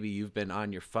where maybe you've been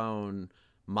on your phone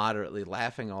moderately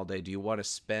laughing all day? Do you want to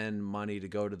spend money to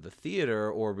go to the theater,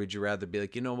 or would you rather be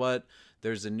like, you know what,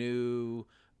 there's a new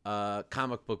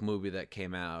comic book movie that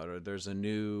came out, or there's a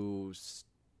new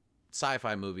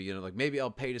sci-fi movie, like maybe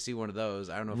I'll pay to see one of those.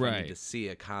 I don't know if I need to see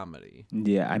a comedy.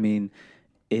 Yeah, I mean,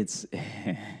 it's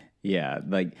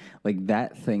like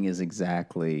that thing is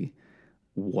exactly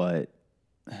what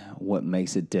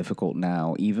makes it difficult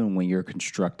now. Even when you're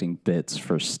constructing bits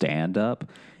for stand-up,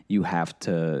 you have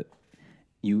to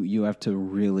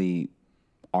really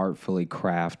artfully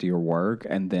craft your work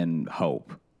and then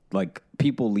hope. Like,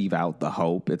 people leave out the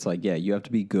hope. It's like, you have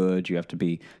to be good, you have to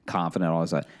be confident, all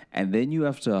that, and then you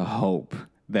have to hope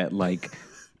that like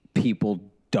people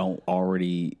don't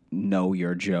already know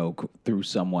your joke through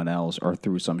someone else or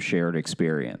through some shared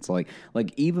experience. Like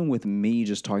even with me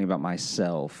just talking about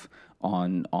myself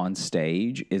on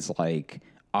stage is like,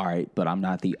 all right, but I'm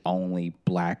not the only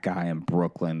black guy in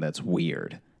Brooklyn that's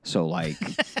weird. So like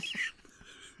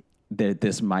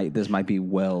this might be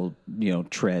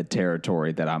tread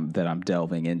territory that I'm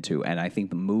delving into. And I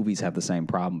think the movies have the same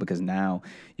problem, because now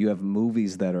you have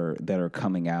movies that are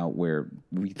coming out where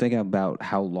we think about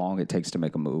how long it takes to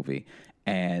make a movie,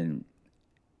 and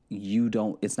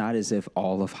it's not as if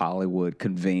all of Hollywood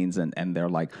convenes and they're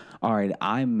like, all right,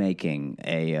 I'm making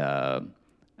a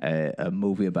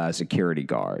movie about a security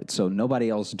guard, so nobody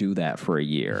else do that for a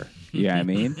year. You know what I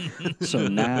mean? So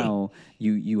now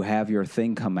you have your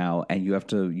thing come out, and you have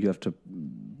to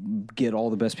get all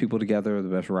the best people together, the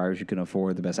best writers you can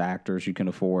afford, the best actors you can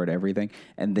afford, everything.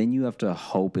 And then you have to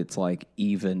hope it's like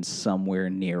even somewhere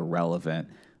near relevant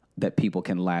that people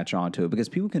can latch onto it, because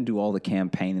people can do all the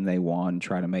campaigning they want and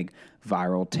try to make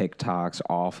viral TikToks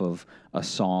off of a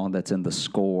song that's in the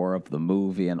score of the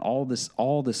movie and all this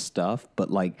stuff. But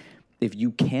like, if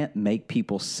you can't make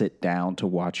people sit down to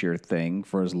watch your thing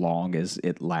for as long as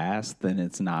it lasts, then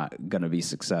it's not going to be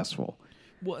successful.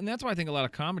 Well, and that's why I think a lot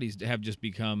of comedies have just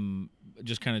become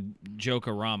just kind of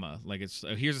joke-a-rama. Like, it's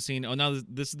here's a scene. Oh, now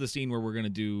this is the scene where we're going to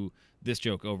do this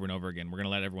joke over and over again. We're going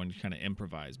to let everyone kind of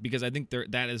improvise, because I think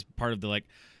that is part of the, like,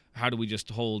 how do we just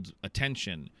hold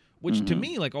attention? Which to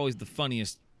me, like, always the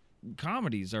funniest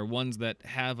comedies are ones that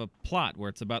have a plot where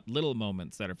it's about little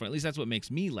moments that are fun. At least that's what makes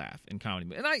me laugh in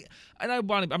comedy. And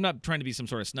I'm not trying to be some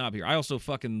sort of snob here. I also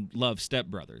fucking love Step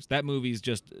Brothers. That movie's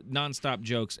just nonstop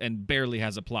jokes and barely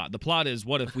has a plot. The plot is,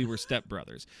 what if we were Step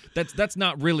Brothers? That's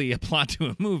not really a plot to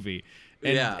a movie.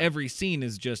 And every scene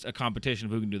is just a competition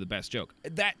of who can do the best joke.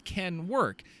 That can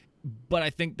work. But I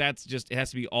think that's just, it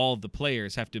has to be all of the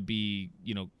players have to be,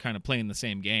 kind of playing the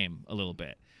same game a little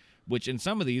bit. Which in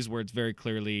some of these where it's very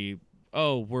clearly,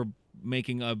 we're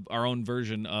making our own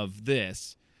version of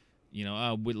this, we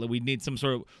need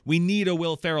we need a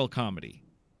Will Ferrell comedy.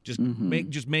 Just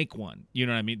make one. You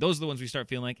know what I mean? Those are the ones we start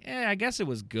feeling like, I guess it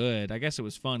was good. I guess it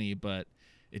was funny, but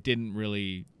it didn't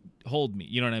really hold me.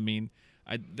 You know what I mean?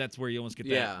 That's where you almost get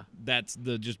that. Yeah. That's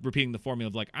the just repeating the formula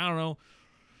of like, I don't know,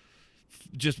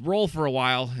 just roll for a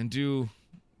while and do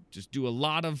a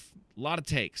lot of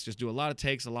takes. Just do a lot of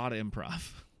takes, a lot of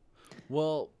improv.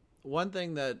 Well, one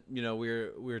thing that we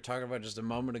were talking about just a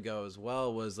moment ago as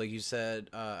well was, like you said,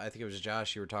 I think it was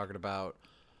Josh. You were talking about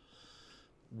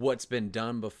what's been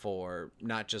done before,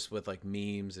 not just with like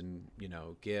memes and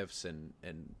GIFs and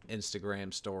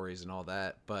Instagram stories and all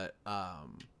that, but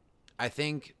I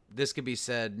think this could be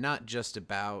said not just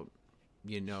about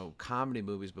comedy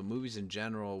movies, but movies in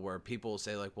general, where people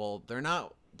say like, well, they're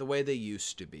not the way they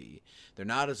used to be, they're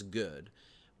not as good,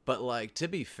 but like, to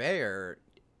be fair,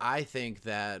 I think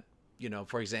that,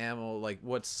 for example, like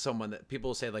what's someone that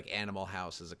people say like Animal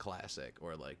House is a classic,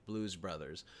 or like Blues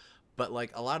Brothers. But like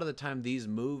a lot of the time these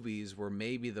movies were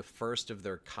maybe the first of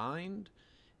their kind.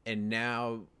 And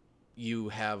now you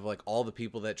have like all the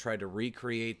people that tried to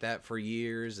recreate that for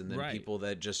years. And then people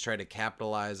that just try to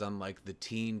capitalize on like the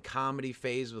teen comedy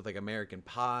phase with like American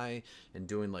Pie and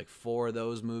doing like 4 of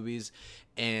those movies.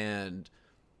 And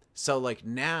so like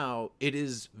now it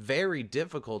is very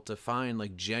difficult to find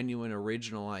like genuine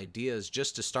original ideas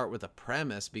just to start with a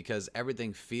premise, because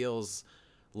everything feels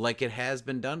like it has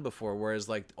been done before. Whereas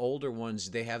like the older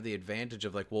ones, they have the advantage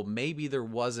of like, well, maybe there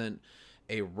wasn't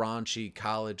a raunchy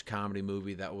college comedy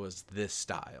movie that was this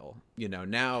style.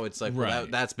 Now it's like, well,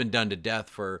 that's been done to death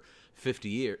for 50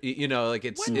 years. Like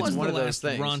it's one of those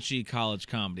things. Raunchy college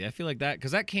comedy? I feel like that,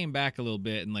 because that came back a little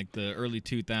bit in like the early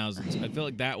 2000s. I feel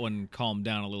like that one calmed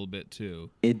down a little bit too.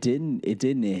 It didn't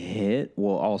hit.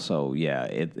 Well, also, yeah,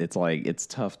 it's like, it's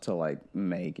tough to like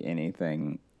make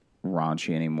anything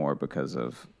raunchy anymore because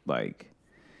of like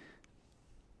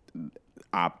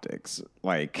optics,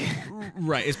 like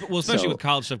right. Especially with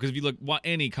college stuff, because if you look,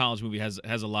 any college movie has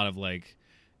a lot of like,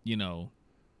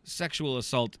 sexual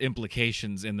assault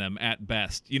implications in them at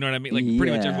best. You know what I mean? Like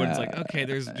pretty much everyone's like, okay,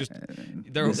 there's just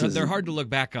they're hard to look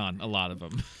back on, a lot of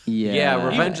them. Yeah,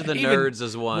 Revenge of the Nerds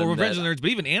is one. Well, Revenge of the Nerds, but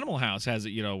even Animal House has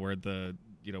it, where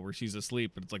where she's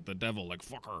asleep and it's like the devil, like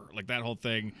fuck her, like that whole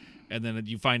thing, and then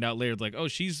you find out later, it's like, oh,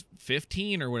 she's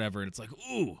 15 or whatever, and it's like,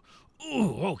 ooh,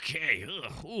 okay,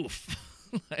 oof.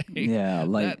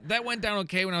 That went down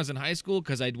okay when I was in high school,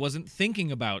 because I wasn't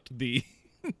thinking about the.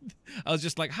 I was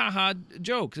just like, haha,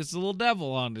 jokes. It's a little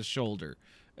devil on his shoulder.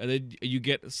 And then you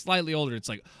get slightly older. It's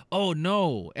like, oh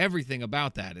no, everything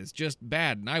about that is just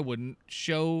bad, and I wouldn't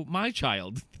show my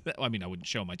child. I mean, I wouldn't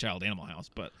show my child Animal House,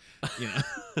 but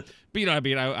but I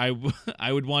mean,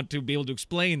 I would want to be able to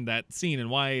explain that scene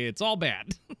and why it's all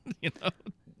bad.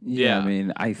 Yeah, I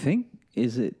mean, I think.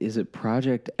 Is it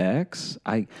Project X?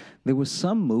 There was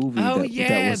some movie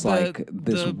that was like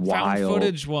this the wild found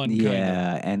footage one.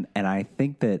 Yeah, kind of. And I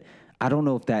think that, I don't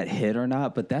know if that hit or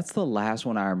not, but that's the last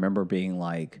one I remember being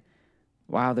like,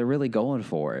 wow, they're really going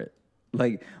for it.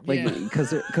 Like because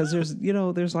there's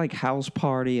there's like House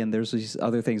Party and there's these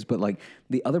other things, but like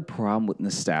the other problem with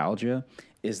nostalgia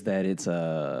is that it's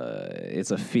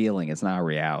a feeling, it's not a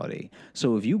reality.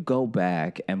 So if you go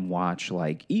back and watch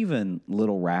like even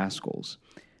Little Rascals,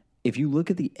 if you look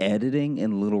at the editing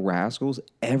in Little Rascals,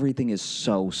 everything is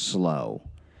so slow.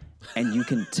 And you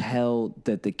can tell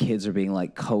that the kids are being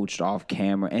like coached off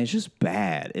camera, and it's just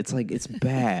bad. It's like, it's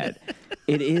bad.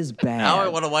 It is bad. Now I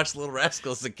want to watch Little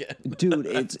Rascals again. Dude,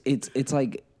 it's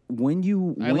like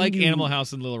I like Animal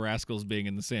House and Little Rascals being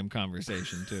in the same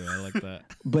conversation too. I like that.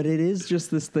 But it is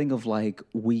just this thing of like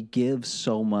we give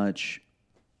so much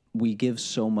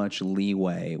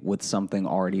leeway with something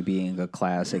already being a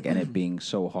classic and it being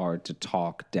so hard to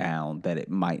talk down that it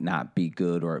might not be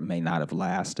good or it may not have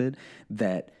lasted,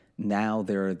 that now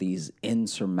there are these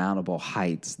insurmountable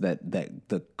heights that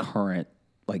the current,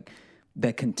 like,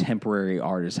 that contemporary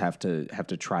artists have to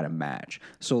try to match.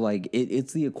 So like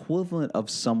it's the equivalent of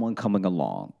someone coming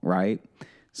along, right?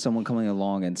 Someone coming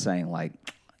along and saying like,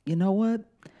 you know what?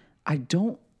 I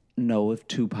don't know if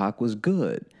Tupac was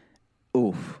good.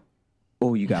 Oof.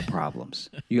 Oh, you got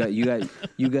problems. You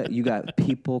got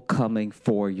people coming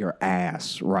for your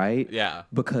ass, right? Yeah.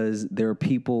 Because there are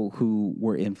people who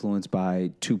were influenced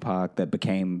by Tupac that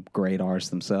became great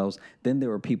artists themselves. Then there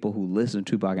were people who listened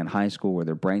to Tupac in high school where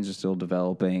their brains are still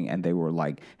developing and they were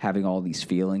like having all these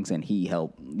feelings, and he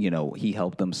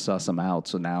helped them suss them out.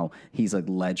 So now he's like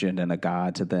legend and a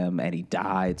god to them, and he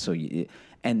died.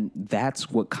 And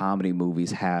that's what comedy movies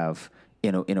have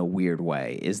in a weird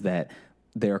way, is that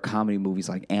there are comedy movies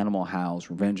like Animal House,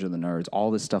 Revenge of the Nerds,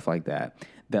 all this stuff like that,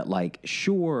 that like,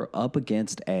 sure, up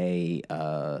against a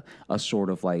sort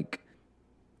of like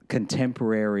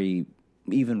contemporary,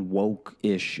 even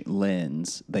woke-ish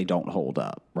lens, they don't hold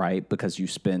up, right? Because you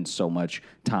spend so much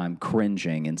time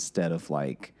cringing instead of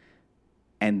like,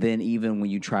 and then even when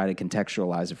you try to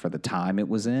contextualize it for the time it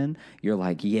was in, you're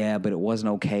like, yeah, but it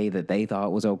wasn't okay that they thought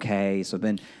it was okay. So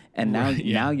then, and now,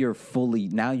 now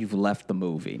you've left the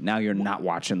movie. Now you're not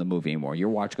watching the movie anymore. You're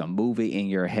watching a movie in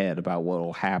your head about what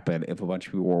will happen if a bunch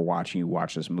of people were watching you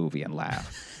watch this movie and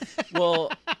laugh.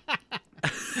 Well,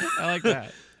 I like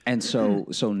that. And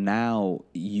so now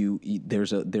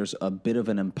there's a bit of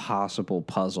an impossible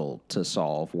puzzle to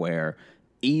solve where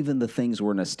even the things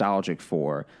we're nostalgic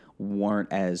for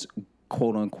weren't as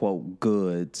quote unquote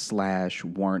good /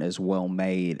 weren't as well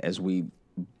made as we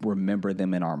remember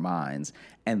them in our minds.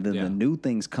 And then the new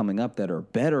things coming up that are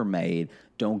better made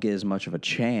don't get as much of a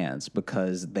chance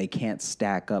because they can't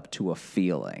stack up to a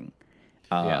feeling.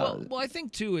 Well, I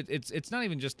think too, it's not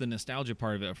even just the nostalgia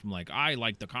part of it from like, I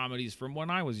like the comedies from when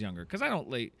I was younger. Because I don't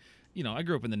like, I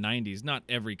grew up in the 90s. Not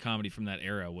every comedy from that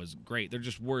era was great. There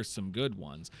just were some good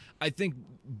ones. I think,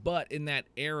 but in that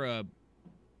era,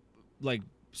 like,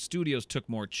 studios took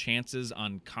more chances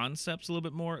on concepts a little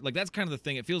bit more. Like, that's kind of the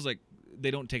thing. It feels like they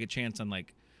don't take a chance on,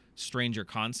 like, stranger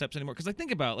concepts anymore. Because I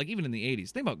think about, like, even in the 80s,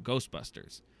 think about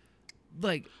Ghostbusters.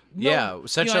 Like,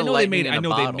 such a I know lightning in a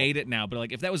bottle. they made it now, but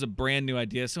like, if that was a brand new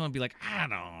idea, someone would be like, I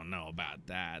don't know about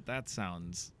that. That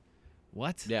sounds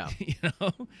what? Yeah. You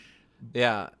know?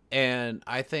 Yeah, and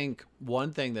I think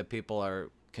one thing that people are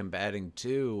combating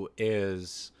too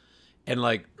is, and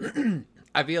like,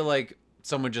 I feel like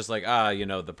someone just like,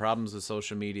 the problems with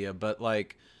social media, but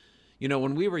like,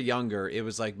 when we were younger, it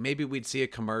was like maybe we'd see a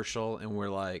commercial and we're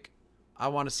like, I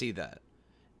want to see that.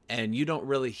 And you don't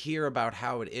really hear about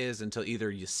how it is until either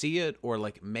you see it or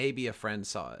like maybe a friend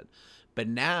saw it. But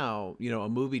now, a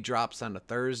movie drops on a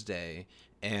Thursday,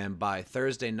 and by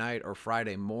Thursday night or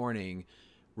Friday morning,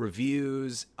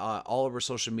 reviews, all over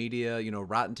social media,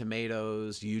 Rotten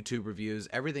Tomatoes, YouTube reviews,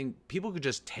 everything, people could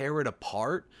just tear it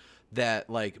apart that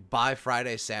like by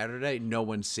Friday, Saturday, no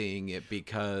one's seeing it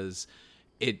because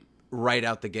it right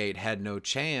out the gate had no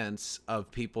chance of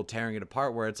people tearing it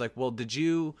apart, where it's like, well, did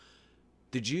you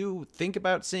think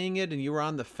about seeing it and you were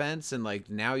on the fence and like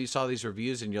now you saw these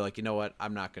reviews and you're like, you know what,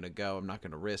 I'm not going to go. I'm not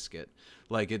going to risk it.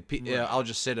 Like I'll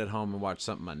just sit at home and watch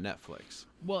something on Netflix.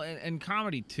 Well, and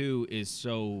comedy too is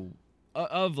so,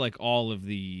 of like all of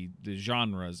the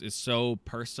genres, is so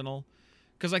personal.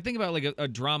 Because like think about like a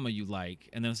drama you like,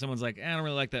 and then someone's like, I don't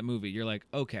really like that movie. You're like,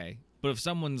 okay. But if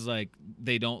someone's like,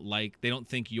 they don't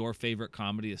think your favorite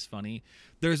comedy is funny,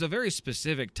 there's a very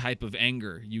specific type of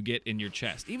anger you get in your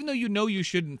chest, even though you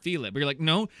shouldn't feel it. But you're like,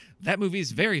 no, that movie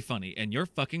is very funny, and you're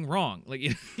fucking wrong. Like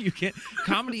you can't.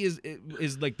 Comedy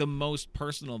is like the most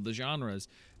personal of the genres,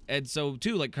 and so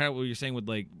too, like kind of what you're saying with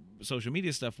like social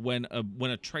media stuff. When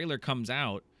a trailer comes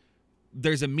out,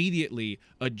 there's immediately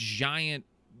a giant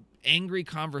angry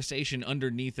conversation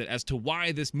underneath it as to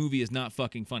why this movie is not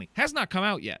fucking funny. Has not come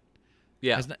out yet.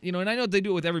 Yeah. And I know they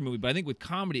do it with every movie, but I think with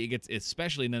comedy it gets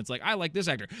especially, and then it's like, I like this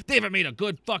actor. They haven't made a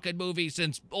good fucking movie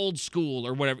since Old School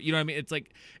or whatever. You know what I mean? It's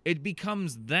like it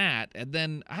becomes that, and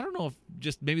then I don't know if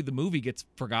just maybe the movie gets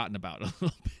forgotten about a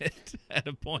little bit at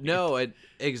a point. No,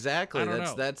 exactly. I don't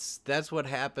know. That's what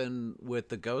happened with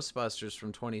the Ghostbusters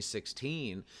from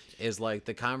 2016. Is like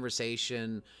the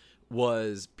conversation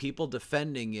was people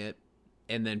defending it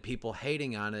and then people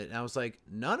hating on it. And I was like,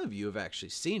 none of you have actually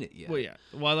seen it yet. Well, yeah.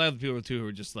 Well, I have people too who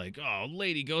are just like, "Oh,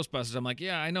 Lady Ghostbusters." I'm like,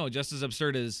 yeah, I know, just as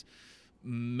absurd as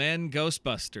men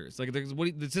Ghostbusters. Like,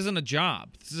 this isn't a job.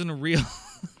 This isn't a real.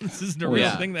 This isn't a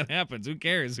real thing that happens. Who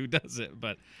cares who does it?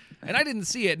 But, and I didn't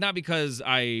see it not because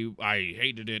I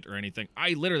hated it or anything.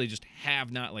 I literally just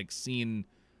have not like seen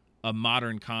a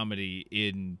modern comedy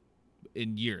in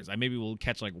years. I maybe will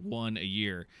catch like one a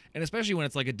year, and especially when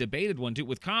it's like a debated one too,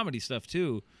 with comedy stuff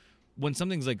too. When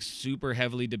something's like super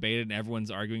heavily debated and everyone's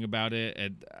arguing about it,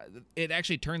 and it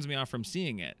actually turns me off from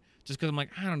seeing it. Just because I'm like,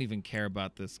 I don't even care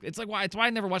about this. It's like it's why I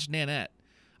never watched Nanette.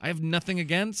 I have nothing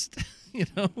against,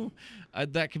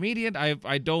 that comedian.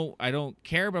 I don't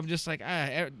care, but I'm just like,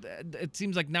 it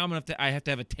seems like now I have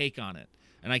to have a take on it,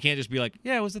 and I can't just be like,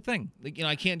 yeah, it was the thing. Like,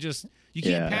 I can't just. You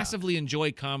can't passively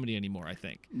enjoy comedy anymore. I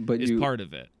think, but is part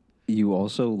of it. You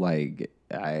also like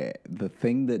the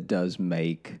thing that does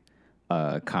make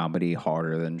comedy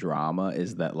harder than drama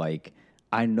is that like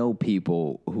I know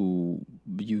people who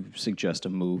you suggest a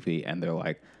movie and they're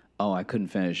like, oh, I couldn't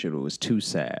finish it. It was too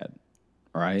sad.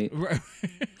 Right?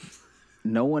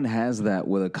 No one has that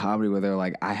with a comedy where they're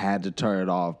like, I had to turn it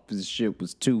off. This shit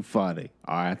was too funny.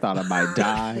 All right. I thought I might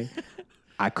die.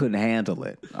 I couldn't handle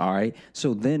it. All right.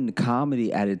 So then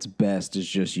comedy at its best is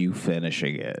just you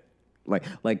finishing it.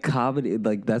 Like comedy,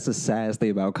 like that's the saddest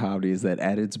thing about comedy is that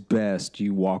at its best,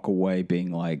 you walk away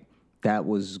being like, that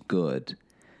was good.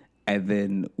 And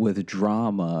then with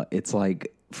drama, it's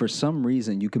like, for some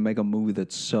reason, you can make a movie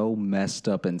that's so messed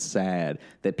up and sad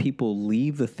that people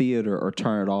leave the theater or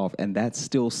turn it off, and that's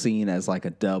still seen as like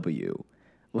a W.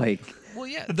 Like, well,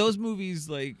 yeah, those movies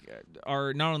like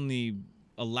are not only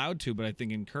allowed to, but I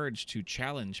think encouraged to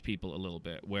challenge people a little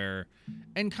bit.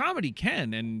 And comedy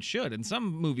can and should, and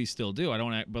some movies still do.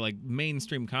 But like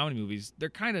mainstream comedy movies, they're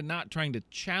kind of not trying to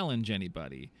challenge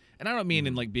anybody. And I don't mean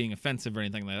in like being offensive or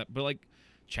anything like that, but like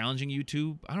challenging you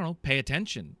to, I don't know, pay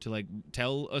attention, to like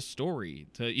tell a story,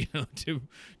 to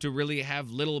to really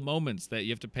have little moments that you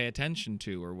have to pay attention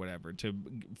to or whatever to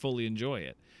fully enjoy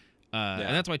it.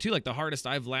 And that's why too, like the hardest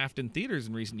I've laughed in theaters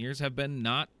in recent years have been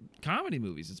not comedy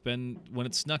movies. It's been when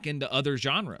it's snuck into other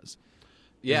genres.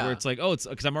 Yeah, where it's like, oh, it's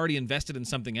because I'm already invested in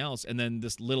something else, and then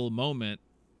this little moment,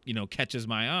 catches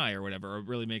my eye or whatever, or it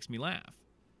really makes me laugh.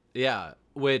 Yeah,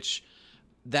 which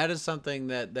that is something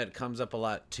that comes up a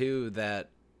lot too.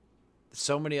 That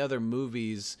so many other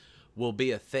movies will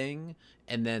be a thing,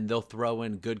 and then they'll throw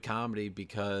in good comedy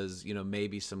because,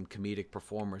 maybe some comedic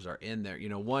performers are in there.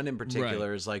 One in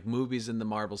particular is like movies in the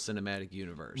Marvel Cinematic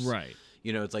Universe. Right.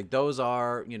 It's like those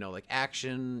are, like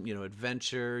action,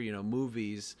 adventure,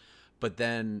 movies. But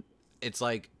then it's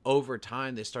like over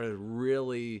time they started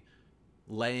really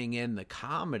laying in the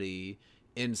comedy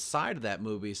inside of that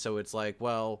movie. So it's like,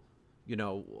 well,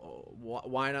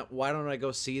 why not? Why don't I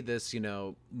go see this,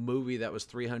 movie that was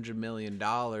 $300 million,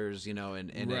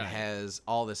 and it has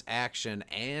all this action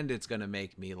and it's going to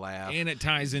make me laugh. And it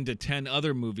ties into 10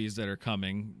 other movies that are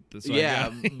coming.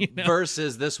 So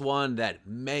versus this one that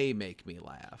may make me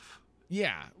laugh.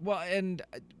 Yeah. Well,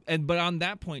 but on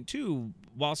that point too,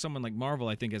 while someone like Marvel,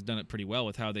 I think, has done it pretty well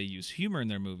with how they use humor in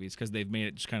their movies because they've made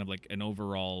it just kind of like an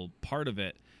overall part of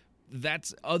it.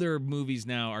 That's other movies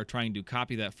now are trying to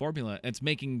copy that formula. It's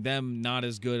making them not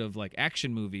as good of like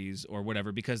action movies or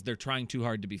whatever because they're trying too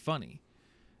hard to be funny.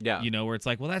 Yeah. Where it's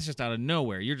like, well, that's just out of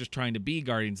nowhere. You're just trying to be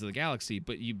Guardians of the Galaxy,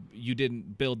 but you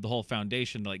didn't build the whole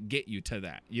foundation to like get you to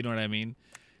that. You know what I mean?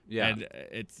 Yeah.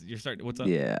 And you're starting. What's up?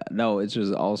 Yeah. No, it's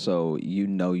just also you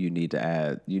need to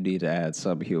add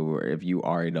some humor if you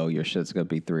already know your shit's gonna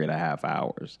be 3.5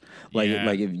 hours.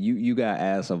 Like if you gotta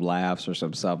add some laughs or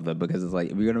something because it's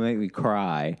like if you're gonna make me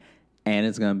cry and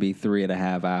it's gonna be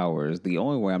 3.5 hours, the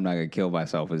only way I'm not gonna kill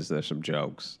myself is there's some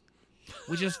jokes.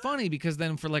 Which is funny because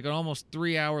then for like an almost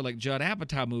 3 hour like Judd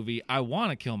Apatow movie, I want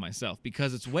to kill myself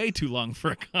because it's way too long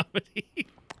for a comedy.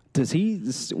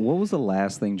 What was the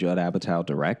last thing Judd Apatow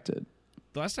directed?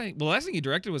 The last thing he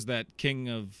directed was that King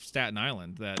of Staten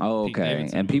Island. That Pete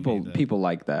Davidson and people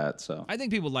like that. So I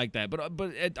think people like that,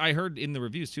 but I heard in the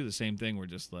reviews too the same thing. Where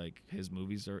just like his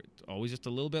movies are always just a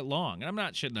little bit long, and I'm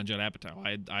not shitting on Judd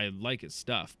Apatow. I like his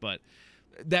stuff, but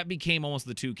that became almost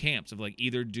the two camps of like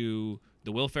either do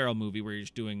the Will Ferrell movie where you're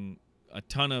just doing a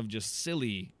ton of just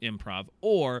silly improv,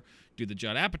 or do the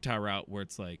Judd Apatow route where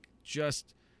it's like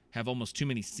just have almost too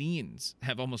many scenes,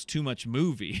 have almost too much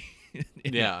movie,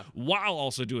 while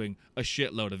also doing a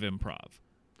shitload of improv.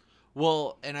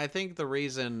 Well, and I think the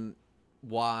reason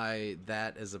why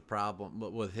that is a problem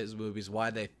with his movies,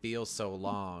 why they feel so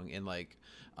long. And like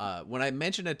when I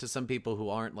mention it to some people who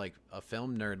aren't like a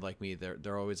film nerd like me,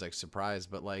 they're always like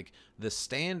surprised. But like the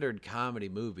standard comedy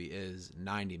movie is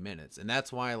 90 minutes, and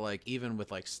that's why like even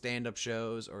with like stand-up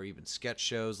shows or even sketch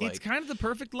shows, like it's kind of the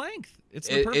perfect length. It's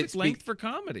the perfect length for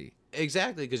comedy.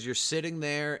 Exactly, because you're sitting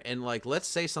there and like, let's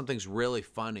say something's really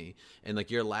funny and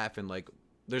like you're laughing. Like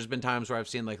there's been times where I've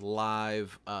seen like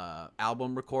live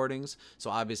album recordings.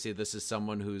 So obviously this is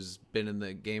someone who's been in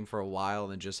the game for a while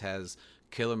and just has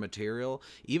killer material.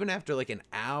 Even after like an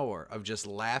hour of just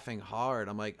laughing hard,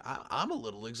 I'm like, I'm a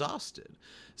little exhausted.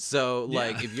 So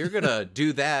like if you're gonna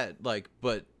do that, like,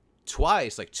 but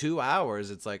twice, like 2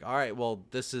 hours, it's like, all right, well,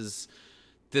 this is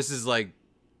like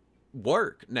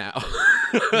work now.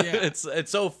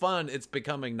 It's so fun, it's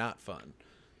becoming not fun.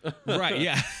 Right,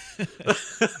 yeah.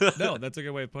 No, that's a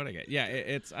good way of putting it. Yeah,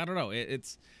 it's I don't know.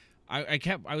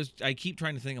 I keep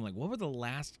trying to think. I'm like, what were the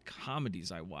last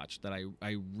comedies I watched that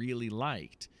I really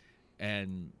liked?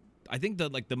 And I think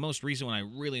the most recent one I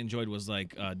really enjoyed was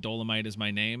like Dolomite Is My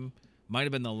Name. Might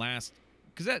have been the last,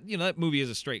 because that movie is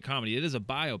a straight comedy. It is a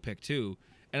biopic too.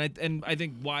 And I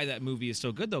think why that movie is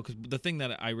so good though, because the thing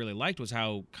that I really liked was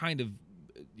how kind of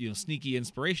sneaky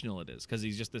inspirational it is, because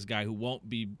he's just this guy who won't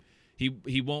be.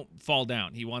 He won't fall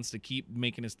down. He wants to keep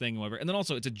making his thing, whatever. And then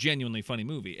also, it's a genuinely funny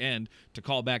movie. And to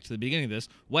call back to the beginning of this,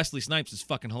 Wesley Snipes is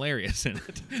fucking hilarious in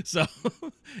it. So,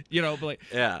 but like,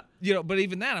 yeah, but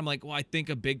even that, I'm like, well, I think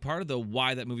a big part of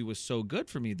why that movie was so good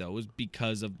for me though was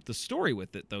because of the story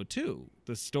with it though too.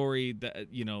 The story that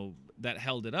that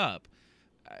held it up.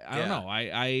 I don't know.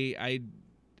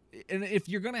 And if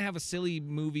you're gonna have a silly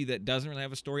movie that doesn't really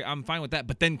have a story, I'm fine with that.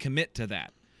 But then commit to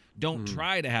that. Don't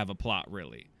try to have a plot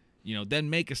really. Then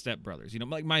make a Step Brothers.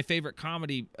 Like my favorite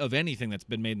comedy of anything that's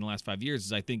been made in the last 5 years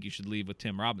is I Think You Should Leave with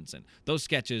Tim Robinson. Those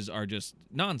sketches are just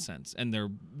nonsense, and they're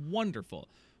wonderful,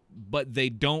 but they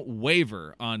don't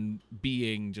waver on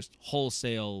being just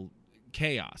wholesale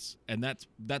chaos, and that's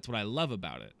what I love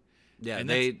about it. Yeah, and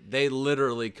they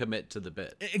literally commit to the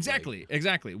bit. Exactly.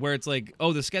 Where it's like,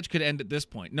 oh, the sketch could end at this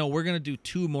point. No, we're gonna do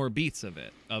 2 more beats of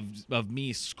it, of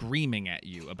me screaming at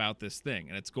you about this thing,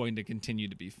 and it's going to continue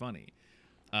to be funny.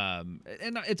 And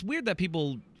it's weird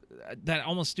that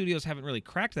almost studios haven't really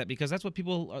cracked that, because that's what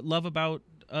people love about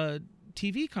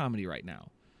TV comedy right now.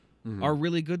 Are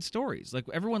really good stories. Like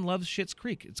everyone loves Schitt's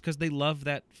Creek. It's because they love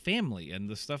that family and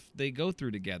the stuff they go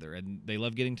through together, and they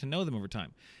love getting to know them over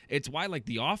time. It's why like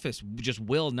The Office just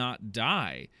will not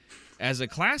die as a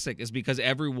classic, is because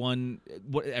everyone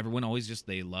always just,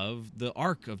 they love the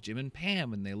arc of Jim and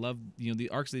Pam, and they love the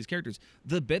arcs of these characters.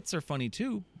 The bits are funny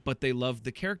too, but they love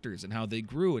the characters and how they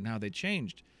grew and how they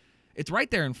changed. It's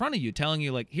right there in front of you, telling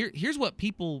you like, here's what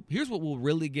will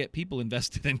really get people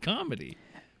invested in comedy.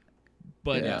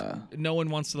 But no one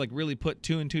wants to like really put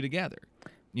 2 and 2 together.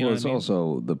 It's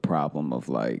also the problem of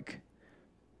like,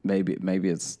 maybe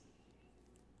it's,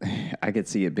 I could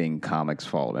see it being comics'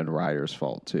 fault and writers'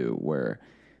 fault too, where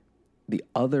the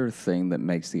other thing that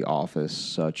makes The Office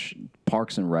such,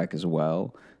 Parks and Rec as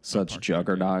well, such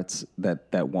juggernauts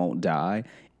that won't die,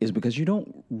 is because you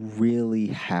don't really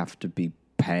have to be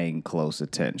paying close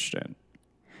attention.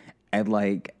 And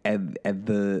like,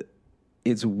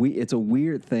 it's a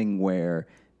weird thing where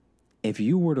if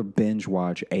you were to binge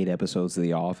watch 8 episodes of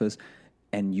The Office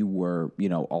and you were,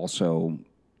 also,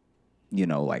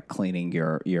 like cleaning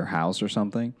your house or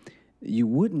something, you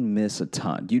wouldn't miss a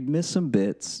ton. You'd miss some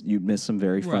bits. You'd miss some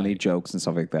very funny jokes and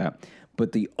stuff like that.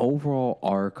 But the overall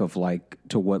arc of like,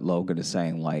 to what Logan is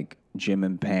saying, like Jim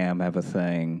and Pam have a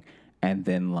thing, and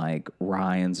then like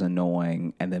Ryan's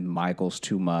annoying, and then Michael's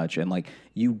too much, and like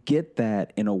you get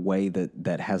that in a way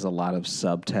that has a lot of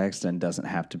subtext and doesn't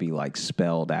have to be like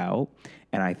spelled out.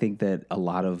 And I think that a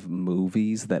lot of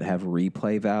movies that have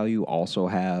replay value also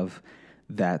have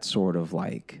that sort of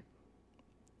like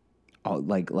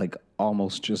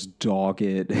almost just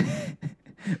dogged,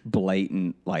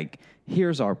 blatant, like,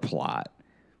 here's our plot.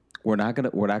 We're not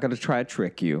gonna try to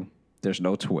trick you. There's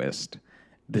no twist.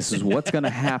 This is what's going to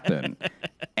happen,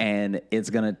 and it's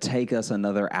going to take us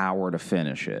another hour to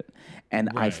finish it. And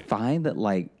I find that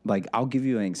like I'll give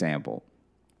you an example.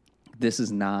 This is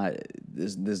going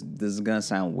to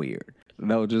sound weird.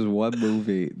 No, just one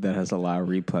movie that has a lot of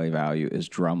replay value is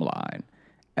Drumline.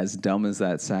 As dumb as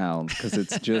that sounds, because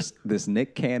it's just this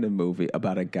Nick Cannon movie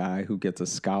about a guy who gets a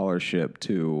scholarship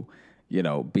to,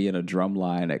 be in a drum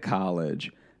line at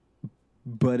college.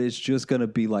 But it's just going to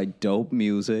be like dope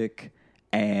music,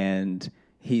 and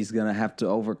he's going to have to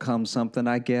overcome something,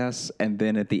 I guess. And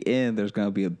then at the end, there's going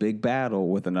to be a big battle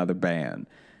with another band.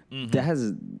 that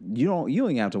has you don't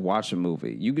even have to watch a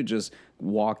movie. You could just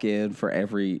walk in for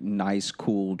every nice,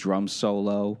 cool drum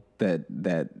solo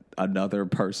that another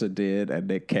person did, and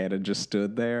Nick Cannon just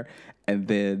stood there, and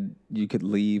then you could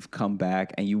leave, come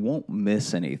back, and you won't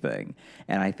miss anything.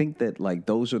 And I think that like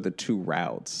those are the two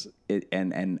routes.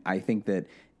 And I think that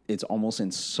it's almost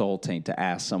insulting to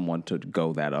ask someone to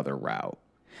go that other route.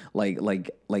 Like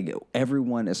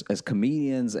everyone as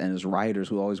comedians and as writers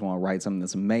who always want to write something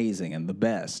that's amazing and the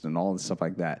best and all this stuff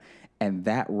like that. And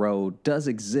that road does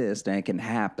exist and it can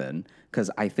happen, because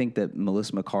I think that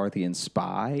Melissa McCarthy in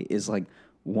Spy is like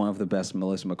one of the best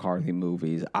Melissa McCarthy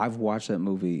movies. I've watched that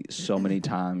movie so many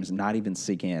times, not even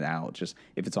seeking it out. Just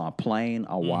if it's on a plane,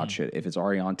 I'll watch it. If it's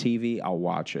already on TV, I'll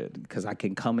watch it, because I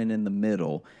can come in the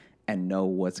middle and know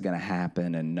what's going to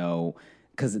happen and know,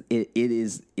 because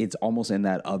it's almost in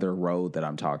that other road that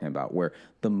I'm talking about, where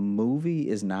the movie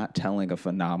is not telling a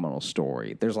phenomenal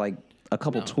story. There's like a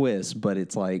couple twists, but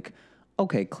it's like,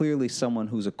 okay, clearly someone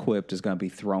who's equipped is going to be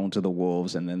thrown to the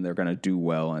wolves, and then they're going to do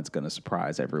well, and it's going to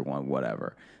surprise everyone,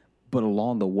 whatever. But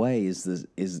along the way is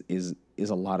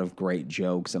a lot of great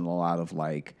jokes and a lot of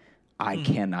like, I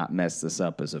cannot mess this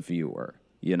up as a viewer,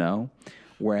 you know?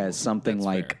 Whereas something That's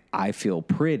like fair. I Feel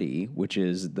Pretty, which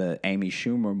is the Amy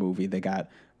Schumer movie that got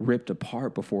ripped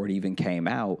apart before it even came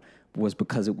out, was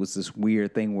because it was this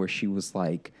weird thing where she was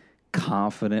like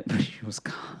confident, but she was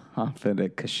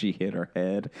confident because she hit her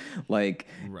head. Like,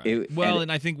 Right.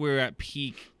 And I think we're at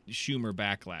peak Schumer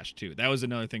backlash too. That was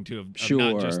another thing too of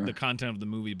not just Sure. the content of the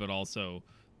movie, but also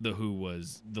the who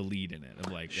was the lead in it.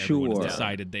 Of like Sure. everyone's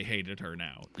decided they hated her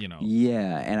now. You know.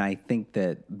 Yeah, and I think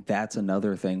that that's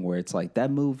another thing where it's like that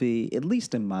movie, at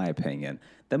least in my opinion,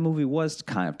 that movie was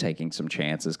kind of taking some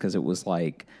chances, because it was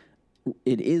like,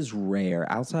 it is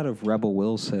rare outside of Rebel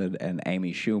Wilson and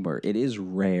Amy Schumer. It is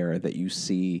rare that you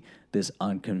see this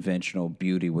unconventional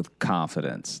beauty with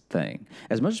confidence thing.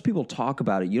 As much as people talk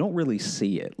about it, you don't really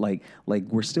see it. Like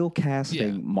we're still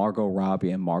casting Margot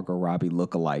Robbie and Margot Robbie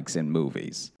lookalikes in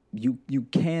movies. You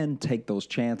can take those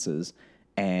chances,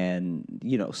 and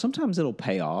you know sometimes it'll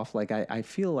pay off. Like I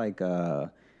feel like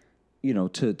you know,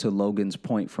 to Logan's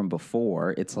point from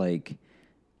before, it's like,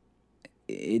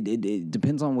 it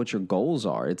depends on what your goals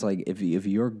are. It's like if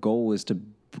your goal is to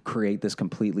create this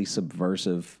completely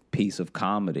subversive piece of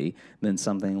comedy, then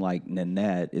something like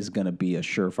Nanette is going to be a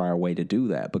surefire way to do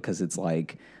that, because it's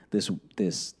like this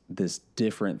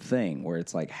different thing where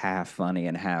it's like half funny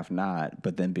and half not,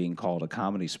 but then being called a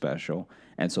comedy special.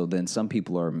 And so then some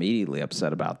people are immediately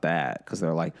upset about that, because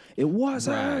they're like, it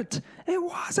wasn't. And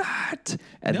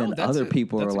No, then that's other a-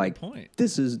 people that's are a good like, point.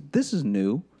 this is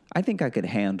new. I think I could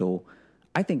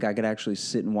actually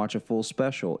sit and watch a full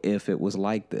special if it was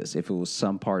like this, if it was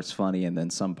some parts funny and then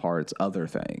some parts other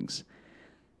things.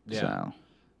 Yeah. So,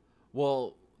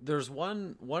 Well, there's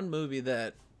one movie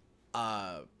that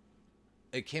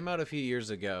it came out a few years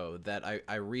ago that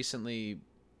I recently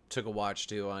took a watch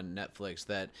to on Netflix,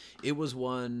 that it was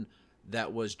one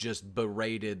that was just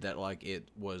berated, that like it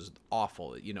was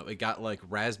awful. You know, it got like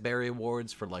Raspberry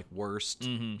Awards for like worst,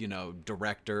 you know,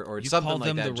 director or You something call like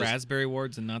them that. the Just- Raspberry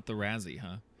Awards and not the Razzie,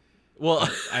 huh? well,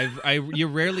 You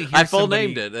rarely hear I full somebody-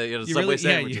 named it. You know, you Subway really-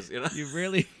 sandwiches. Yeah, you know, you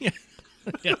really, yeah,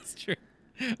 that's true.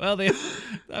 Well,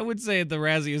 I would say the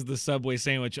Razzie is the Subway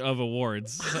sandwich of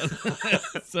awards.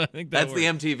 So I think that's the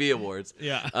works. MTV Awards.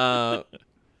 Yeah.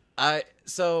 I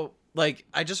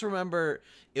just remember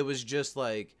it was just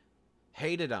like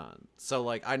hated on. So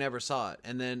like I never saw it.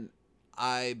 And then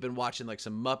I've been watching like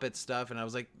some Muppet stuff, and I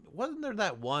was like, wasn't there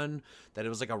that one that it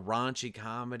was like a raunchy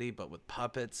comedy but with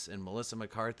puppets and Melissa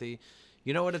McCarthy?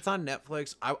 You know what? It's on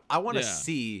Netflix. I want to Yeah.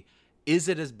 see, is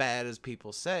it as bad as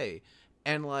people say?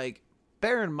 And like,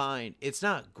 bear in mind, it's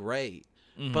not great.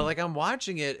 But like I'm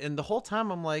watching it, and the whole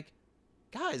time I'm like,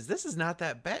 guys, this is not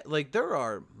that bad. Like, there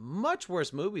are much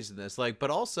worse movies than this. Like, but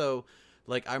also,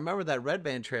 like, I remember that Red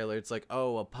Band trailer. It's like,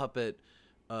 oh, a puppet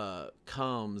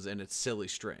comes and it's silly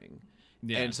string.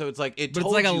 Yeah. And so it's like, it But it's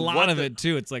told like a you lot what of the- it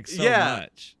too. It's like so Yeah.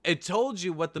 much. It told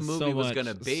you what the movie so was much, going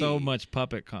to be. So much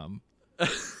puppet cum.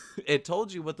 It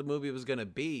told you what the movie was going to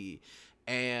be.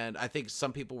 And I think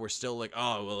some people were still like,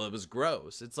 oh, well, it was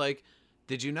gross. It's like,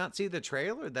 did you not see the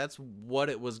trailer? That's what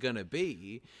it was going to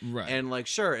be. Right. And like,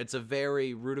 sure, it's a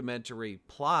very rudimentary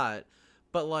plot,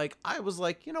 but like, I was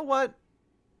like, you know what?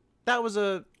 That was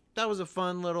a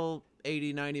fun little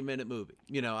 80, 90-minute movie.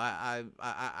 You know, I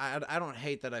don't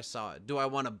hate that I saw it. Do I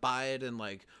want to buy it and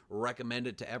like recommend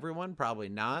it to everyone? Probably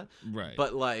not. Right.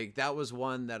 But like, that was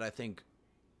one that I think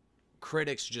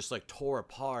critics just like tore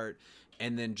apart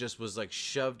and then just was like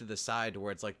shoved to the side to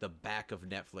where it's like the back of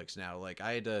Netflix now. Like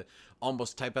I had to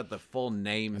almost type out the full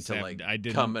name to like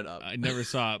come it up. I never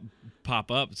saw it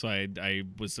pop up, so I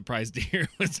was surprised to hear it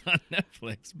was on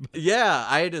Netflix. Yeah,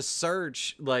 I had to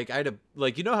search. Like I had to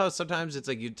like, you know how sometimes it's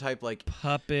like you type like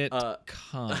Puppet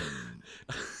Come.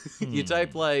 you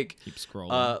type like Keep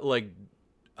scrolling.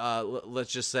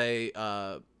 let's just say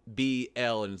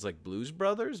BL and it's like Blues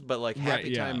Brothers, but like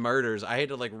Happy Time Murders. I had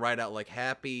to like write out like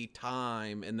Happy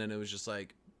Time, and then it was just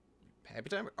like Happy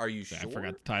Time. Are you sure? I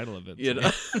forgot the title of it. You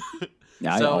know?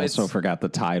 Yeah, I also forgot the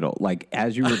title. Like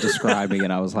as you were describing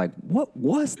it, I was like, "What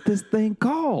was this thing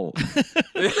called?"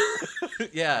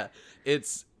 Yeah,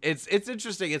 it's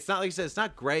interesting. It's not like I said, it's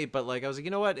not great, but like I was like,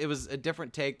 you know what? It was a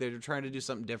different take. They're trying to do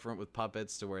something different with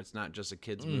puppets to where it's not just a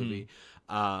kids movie.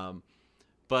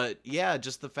 But yeah,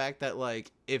 just the fact that like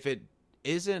if it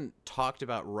isn't talked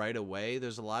about right away,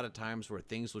 there's a lot of times where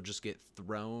things will just get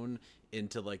thrown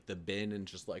into like the bin and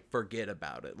just like forget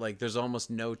about it. Like there's almost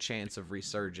no chance of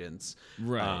resurgence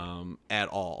at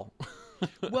all.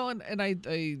 Well, and I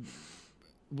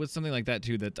with something like that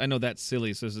too, that I know that's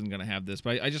silly, so this isn't going to have this,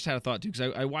 but I just had a thought too,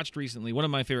 because I watched recently, one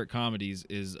of my favorite comedies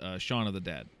is Shaun of the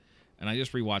Dead, and I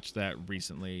just rewatched that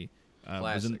recently.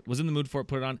 Was in the mood for it,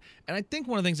 put it on, and I think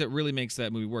one of the things that really makes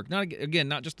that movie work, not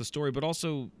just the story, but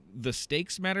also the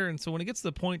stakes matter. And so when it gets to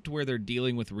the point to where they're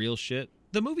dealing with real shit,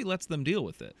 the movie lets them deal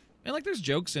with it. And like there's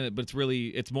jokes in it, but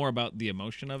it's more about the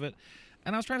emotion of it.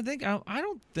 And I was trying to think, I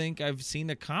don't think I've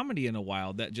seen a comedy in a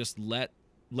while that just let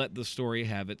the story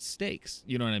have its stakes.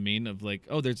 You know what I mean? Of like,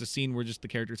 oh, there's a scene where just the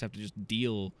characters have to just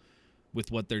deal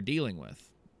with what they're dealing with.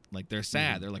 Like they're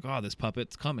sad. They're like, oh, this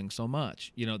puppet's coming so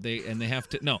much, you know. They have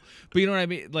to but you know what I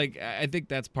mean. Like I think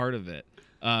that's part of it.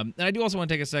 And I do also want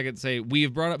to take a second to say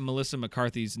we've brought up Melissa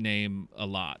McCarthy's name a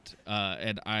lot,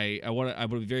 and I want to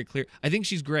be very clear. I think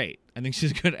she's great. I think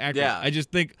she's a good actress. Yeah. I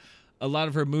just think a lot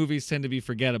of her movies tend to be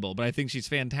forgettable, but I think she's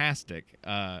fantastic.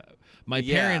 My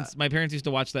parents used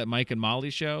to watch that Mike and Molly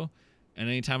show, and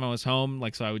anytime I was home,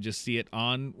 like so I would just see it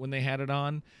on when they had it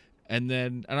on. And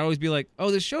then I'd always be like,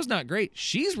 oh, this show's not great.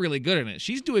 She's really good in it.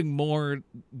 She's doing more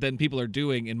than people are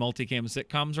doing in multicam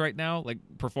sitcoms right now, like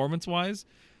performance-wise.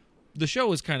 The show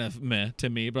was kind of meh to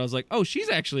me, but I was like, oh, she's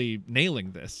actually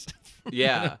nailing this.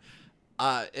 Yeah.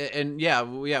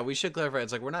 We should clarify.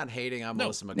 It's like we're not hating on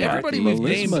Melissa McCarthy. Everybody whose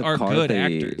names are good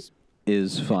actors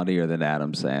is funnier than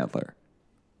Adam Sandler.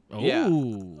 Oh,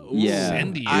 yeah,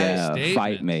 Cindy,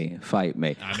 fight me. I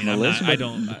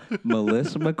mean,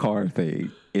 Melissa McCarthy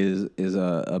is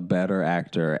a better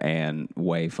actor and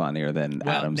way funnier than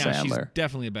Adam Sandler. She's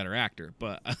definitely a better actor,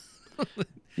 but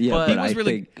yeah, but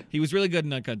he was really good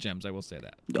in Uncut Gems. I will say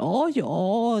that.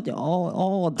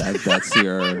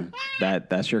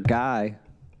 That's your guy.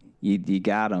 You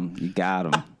got him.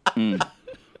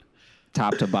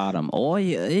 Top to bottom. I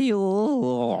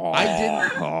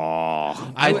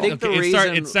think the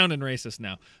reason it's sounding racist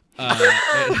now.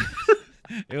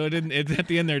 It didn't. At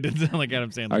the end there, it didn't sound like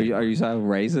Adam Sandler. Are you sounding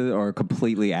racist or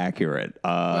completely accurate?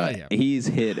 Yeah. He's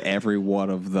hit every one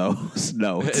of those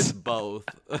notes. It's both.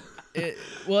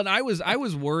 And I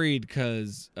was worried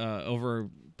because over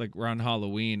like around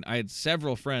Halloween, I had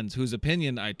several friends whose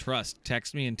opinion I trust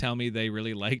text me and tell me they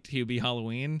really liked Hubie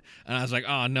Halloween, and I was like,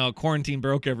 oh no, quarantine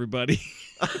broke everybody.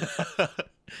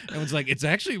 And it's like, it's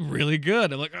actually really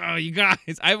good. I'm like, oh, you guys,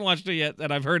 I haven't watched it yet,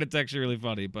 and I've heard it's actually really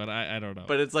funny, but I don't know.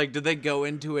 But it's like, did they go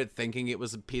into it thinking it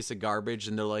was a piece of garbage,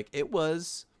 and they're like, it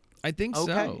was? I think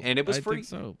okay. so. And it was free. Think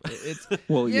so. It's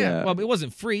well, yeah. Well, it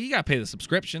wasn't free. You got to pay the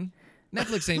subscription.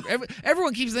 Netflix ain't.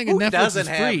 Everyone keeps thinking Who Netflix doesn't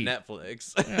is free. have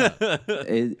Netflix? Yeah.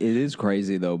 It is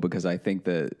crazy though, because I think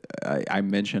that I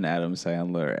mentioned Adam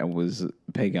Sandler and was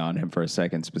picking on him for a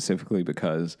second specifically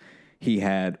because he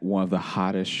had one of the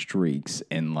hottest streaks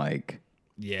in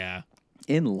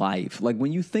in life. Like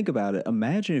when you think about it,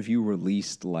 imagine if you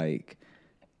released like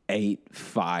 8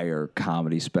 fire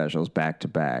comedy specials back to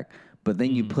back, but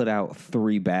then you put out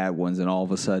 3 bad ones, and all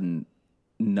of a sudden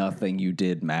nothing you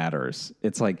did matters.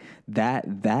 It's like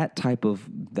that type of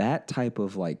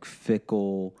like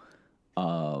fickle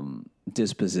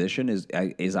disposition is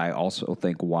I also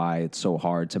think why it's so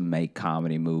hard to make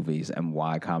comedy movies and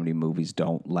why comedy movies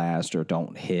don't last or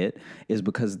don't hit is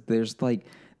because there's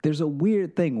a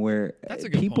weird thing where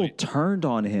people turned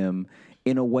on him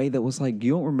in a way that was like,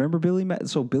 you don't remember Billy Madison?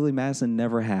 So Billy Madison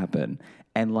never happened,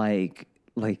 and like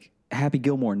Happy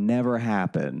Gilmore never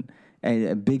happened.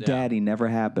 And Big Daddy never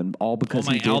happened, all because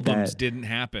all my he did albums that. didn't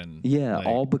happen. Yeah,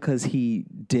 all because he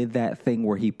did that thing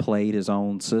where he played his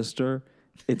own sister.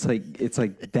 It's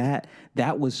like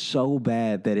that was so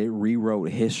bad that it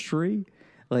rewrote history.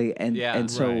 Like, Yeah.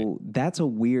 and so that's a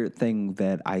weird thing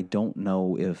that I don't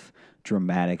know if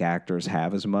dramatic actors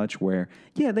have as much, where,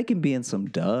 yeah, they can be in some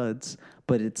duds,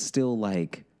 but it's still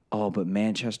like, oh, but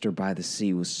Manchester by the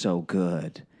Sea was so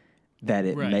good that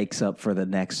it Right. makes up for the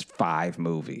next 5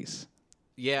 movies.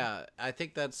 Yeah, I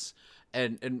think that's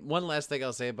and one last thing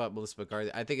I'll say about Melissa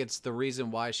McCarthy. I think it's the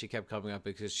reason why she kept coming up,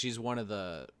 because she's one of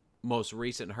the most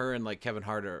recent. Her and like Kevin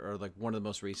Hart are like one of the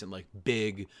most recent like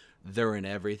big. They're in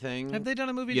everything. Have they done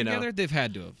a movie You know. together? They've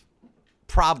had to have.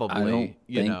 Probably. I don't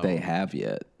you think know, they have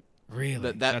yet. Really?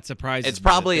 that That surprises It's me that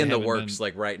probably they in the haven't works been-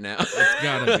 like right now. It's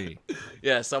gotta be.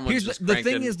 Yeah, someone's Here's just the thing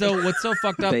cranking- is though, what's so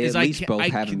fucked up They is at least both I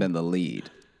haven't can, been the lead.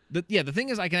 the thing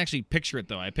is I can actually picture it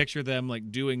though. I picture them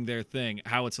like doing their thing,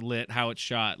 how it's lit, how it's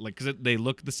shot, like because they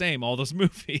look the same, all those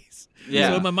movies. Yeah.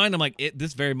 So in my mind, I'm like,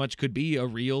 this very much could be a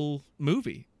real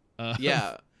movie.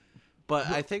 Yeah. But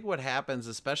I think what happens,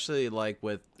 especially like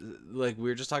with, like we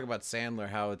were just talking about Sandler,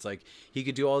 how it's like he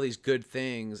could do all these good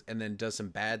things and then does some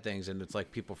bad things, and it's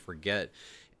like people forget.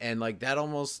 And like that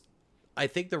almost, I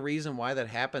think the reason why that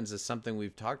happens is something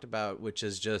we've talked about, which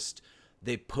is just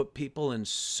they put people in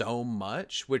so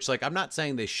much, which like I'm not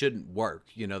saying they shouldn't work,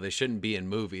 you know, they shouldn't be in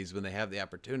movies when they have the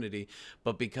opportunity,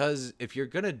 but because if you're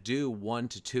going to do 1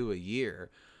 to 2 a year,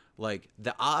 like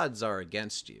the odds are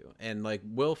against you. And like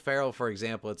Will Ferrell, for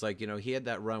example, it's like, you know, he had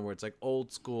that run where it's like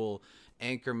Old School,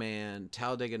 Anchorman,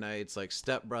 Talladega Nights, like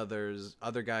Step Brothers,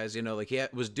 other guys, you know, like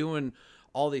was doing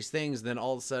all these things. Then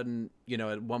all of a sudden, you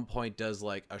know, at one point does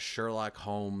like a Sherlock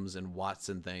Holmes and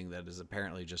Watson thing that is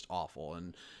apparently just awful.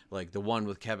 And like the one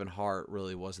with Kevin Hart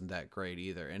really wasn't that great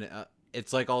either. And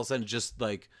it's like all of a sudden just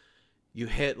like you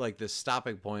hit like this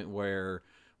stopping point where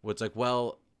it's like,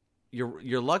 well,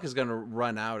 your luck is going to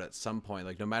run out at some point,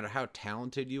 like no matter how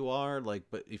talented you are, like,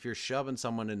 but if you're shoving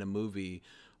someone in a movie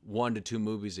 1 to 2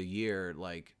 movies a year,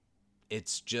 like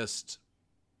it's just,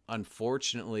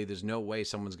 unfortunately, there's no way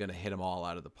someone's going to hit them all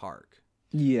out of the park.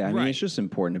 Yeah, I mean, Right. it's just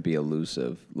important to be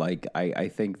elusive. Like, I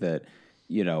think that,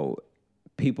 you know,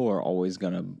 people are always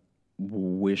going to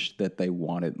wish that they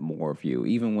wanted more of you,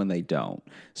 even when they don't.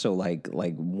 So, like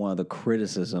one of the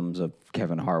criticisms of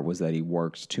Kevin Hart was that he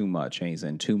works too much and he's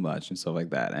in too much and stuff like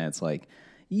that. And it's like,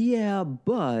 yeah,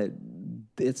 but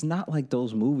it's not like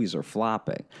those movies are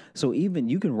flopping. So even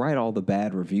you can write all the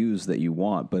bad reviews that you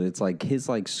want, but it's like his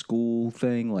like school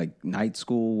thing, like Night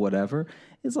School, whatever.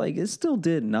 It's like it still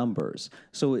did numbers.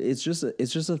 So it's just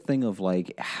a thing of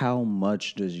like how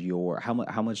much does how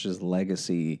much does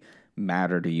legacy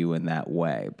matter to you in that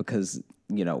way? Because,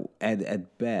 you know,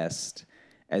 at best,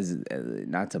 as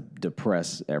not to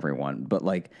depress everyone, but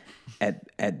like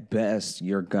at best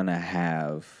you're gonna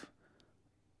have,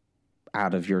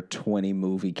 out of your 20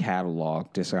 movie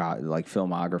catalog, just like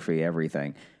filmography,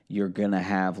 everything, you're going to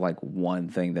have like one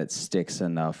thing that sticks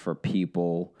enough for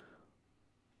people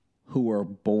who are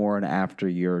born after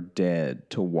you're dead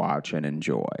to watch and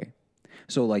enjoy.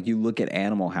 So like you look at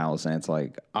Animal House and it's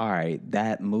like, all right,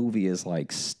 that movie is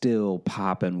like still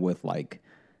popping with like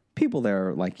people that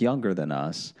are like younger than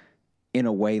us in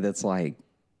a way that's like,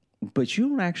 but you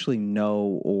don't actually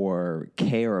know or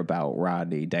care about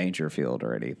Rodney Dangerfield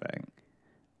or anything.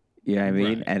 You know what I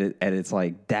mean? Right. And it's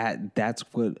like that's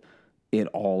what it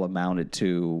all amounted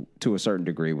to a certain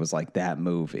degree, was like that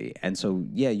movie. And so,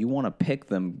 yeah, you want to pick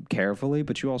them carefully,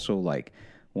 but you also like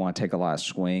want to take a lot of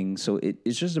swings. So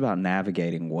it's just about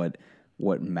navigating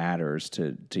what matters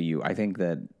to you. I think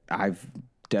that I've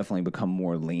definitely become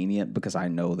more lenient because I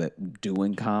know that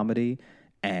doing comedy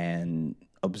and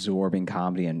absorbing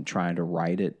comedy and trying to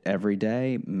write it every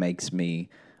day makes me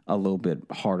a little bit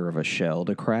harder of a shell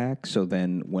to crack. So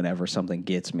then whenever something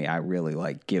gets me, I really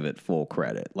like give it full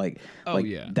credit. Like,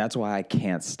 Yeah. That's why I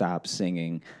can't stop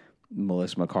singing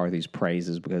Melissa McCarthy's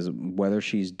praises, because whether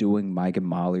she's doing Mike and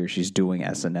Molly or she's doing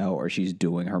SNL or she's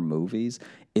doing her movies,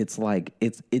 it's like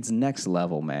it's next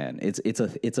level, man. It's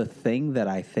a thing that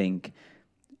I think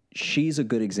she's a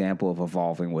good example of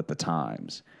evolving with the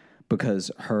times, because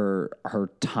her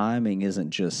timing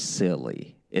isn't just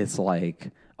silly. It's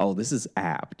like, oh, this is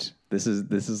apt. This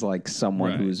is like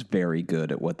someone Right. who's very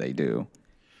good at what they do.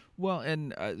 Well,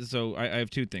 and so I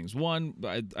have two things. One,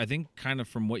 I think kind of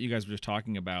from what you guys were just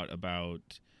talking about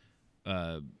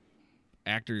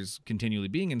actors continually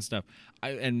being in stuff,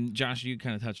 and Josh, you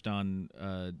kind of touched on,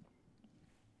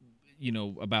 you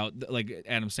know, about like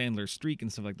Adam Sandler's streak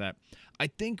and stuff like that. I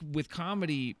think with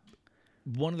comedy,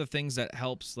 one of the things that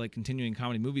helps like continuing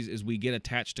comedy movies is we get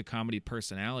attached to comedy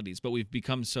personalities, but we've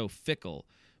become so fickle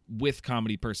with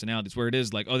comedy personalities, where it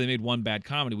is like, oh, they made one bad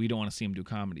comedy, we don't want to see them do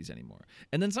comedies anymore.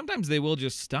 And then sometimes they will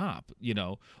just stop,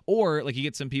 or like you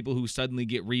get some people who suddenly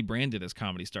get rebranded as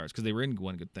comedy stars because they were in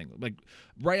one good thing. Like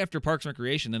right after Parks and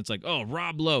Recreation, then it's like, oh,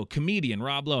 Rob Lowe, comedian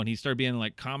Rob Lowe, and he started being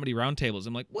like comedy roundtables.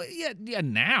 I'm like, well, yeah,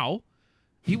 now.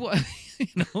 He was,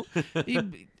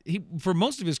 he for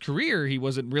most of his career he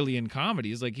wasn't really in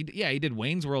comedies. Like he did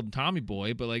Wayne's World and Tommy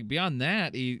Boy, but like beyond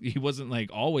that, he wasn't like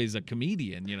always a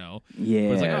comedian. Yeah.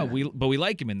 But it's like we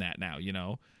like him in that now.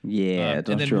 Yeah. Don't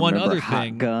and then you one remember other Hot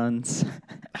thing, Guns?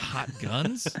 Hot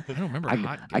Guns. I don't remember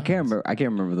Hot Guns. I can't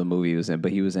remember the movie he was in,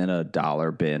 but he was in a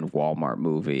dollar bin Walmart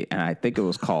movie, and I think it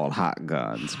was called Hot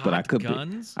Guns. But I could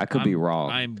be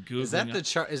wrong. I'm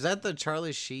googling. Is that the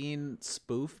Charlie Sheen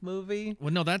spoof movie?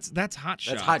 Well, no, that's Hot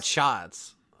Shots. That's Hot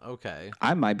Shots. Okay.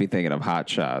 I might be thinking of Hot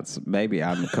Shots. Maybe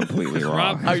I'm completely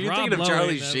wrong. Are you Rob thinking of Lowe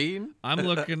Charlie in them. Sheen? I'm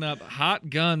looking up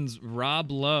Hot Guns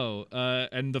Rob Lowe,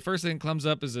 and the first thing that comes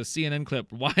up is a CNN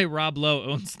clip. Why Rob Lowe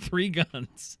owns 3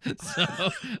 guns? So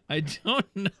I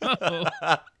don't know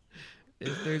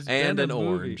if there's and been an a movie.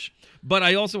 orange. But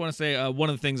I also want to say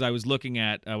one of the things I was looking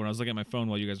at when I was looking at my phone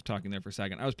while you guys were talking there for a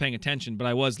second, I was paying attention, but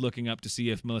I was looking up to see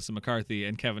if Melissa McCarthy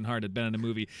and Kevin Hart had been in a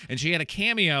movie, and she had a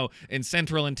cameo in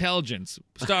Central Intelligence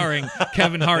starring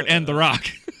Kevin Hart and The Rock.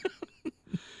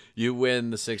 You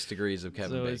win the 6 degrees of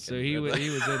Kevin Bacon. So he was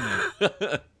in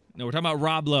there. No, we're talking about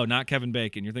Rob Lowe, not Kevin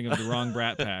Bacon. You're thinking of the wrong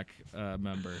Brat Pack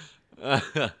member.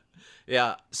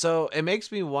 Yeah. So it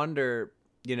makes me wonder,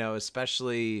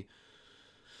 especially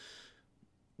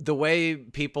the way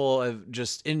people have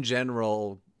just in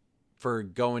general for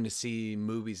going to see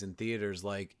movies in theaters,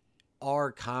 like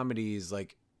are comedies,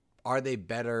 like are they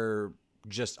better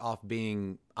just off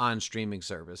being on streaming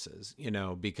services,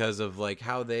 because of like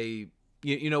how they,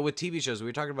 with TV shows we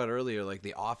were talking about earlier, like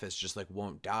The Office just like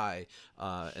won't die.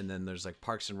 And then there's like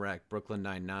Parks and Rec, Brooklyn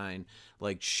Nine-Nine.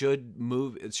 Like should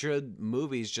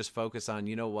movies just focus on,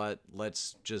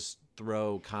 let's just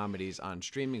throw comedies on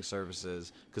streaming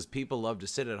services because people love to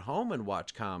sit at home and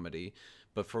watch comedy,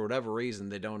 but for whatever reason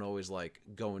they don't always like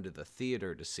go into the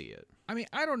theater to see it. I mean,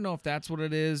 I don't know if that's what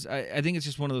it is. I think it's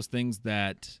just one of those things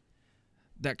that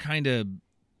kind of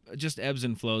just ebbs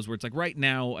and flows, where it's like right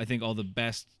now I think all the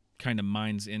best kind of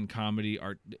minds in comedy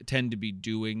tend to be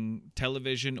doing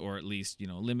television, or at least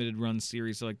limited run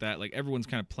series, so like that. Like everyone's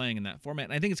kind of playing in that format,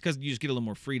 and I think it's because you just get a little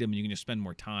more freedom and you can just spend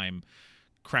more time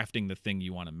crafting the thing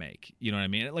you want to make. You know what I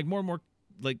mean? Like more and more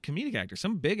like comedic actors,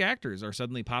 some big actors are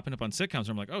suddenly popping up on sitcoms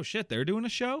where I'm like, oh shit, they're doing a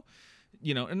show.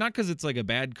 And not because it's like a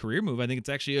bad career move. I think it's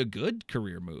actually a good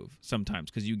career move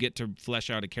sometimes, because you get to flesh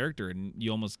out a character, and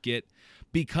you almost get,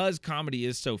 because comedy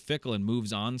is so fickle and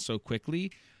moves on so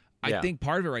quickly. I think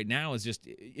part of it right now is just,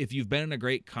 if you've been in a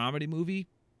great comedy movie,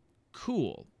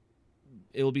 cool.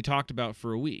 It will be talked about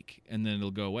for a week and then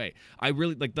it'll go away. I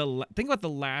really think about the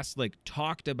last like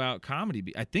talked about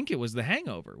comedy. I think it was The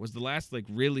Hangover was the last like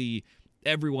really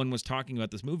everyone was talking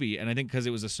about this movie, and I think because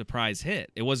it was a surprise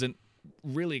hit, it wasn't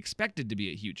really expected to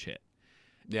be a huge hit.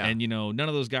 Yeah, and none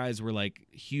of those guys were like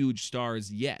huge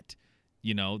stars yet.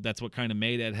 That's what kind of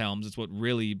made Ed Helms. It's what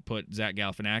really put Zach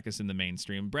Galifianakis in the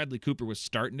mainstream. Bradley Cooper was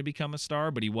starting to become a star,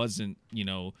 but he wasn't,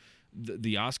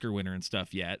 the Oscar winner and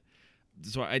stuff yet.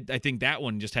 So I think that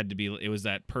one just had to be, it was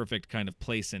that perfect kind of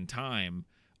place and time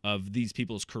of these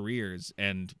people's careers,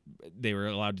 and they were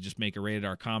allowed to just make a rated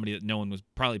R comedy that no one was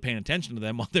probably paying attention to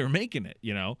them while they were making it,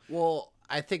 Well,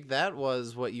 I think that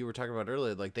was what you were talking about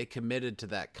earlier. Like they committed to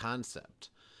that concept,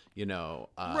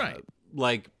 right.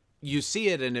 Like you see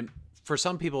it, and for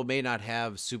some people it may not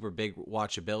have super big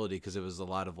watchability because it was a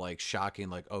lot of like shocking,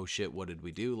 like, oh shit, what did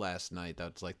we do last night?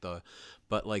 That's like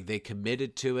but like they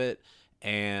committed to it,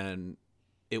 and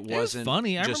it wasn't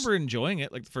funny. I remember enjoying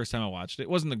it like the first time I watched it. It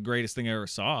wasn't the greatest thing I ever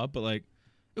saw, but like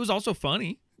it was also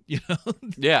funny,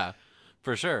 Yeah,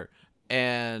 for sure.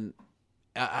 And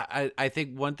I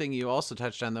think one thing you also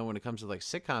touched on though when it comes to like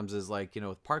sitcoms is like,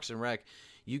 with Parks and Rec,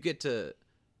 you get to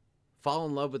fall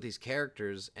in love with these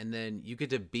characters, and then you get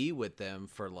to be with them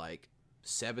for like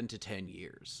 7 to 10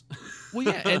 years. Well,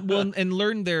 yeah, and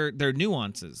learn their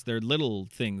nuances, their little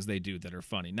things they do that are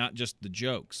funny, not just the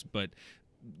jokes. But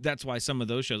that's why some of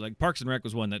those shows, like Parks and Rec,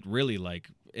 was one that really like,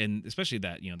 and especially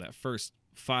that that first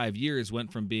 5 years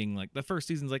went from being like the first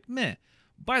season's like meh,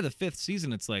 by the 5th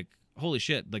season it's like holy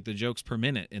shit, like the jokes per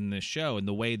minute in this show and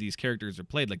the way these characters are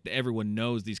played, like everyone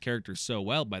knows these characters so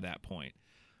well by that point.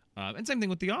 And same thing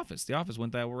with The Office. The Office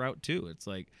went that route too. It's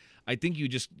like, I think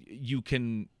you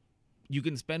can you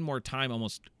can spend more time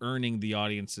almost earning the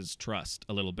audience's trust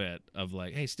a little bit of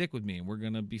like, hey, stick with me and we're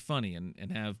going to be funny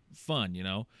and have fun, you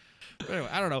know? But anyway,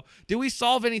 I don't know. Did we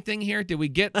solve anything here? Did we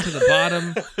get to the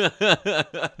bottom?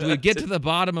 Did we get to the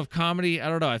bottom of comedy? I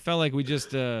don't know. I felt like we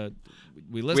just,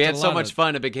 we had so much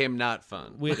fun, it became not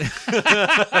fun.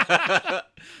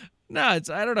 No, I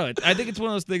don't know. I think it's one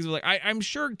of those things where, like, I'm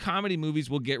sure comedy movies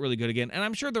will get really good again. And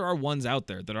I'm sure there are ones out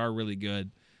there that are really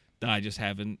good that I just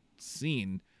haven't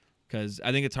seen. Because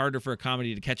I think it's harder for a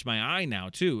comedy to catch my eye now,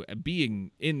 too,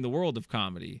 being in the world of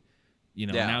comedy. You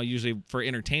know, now usually for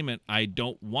entertainment, I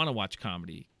don't want to watch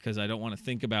comedy because I don't want to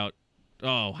think about,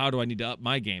 oh, how do I need to up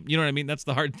my game? You know what I mean? That's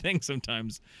the hard thing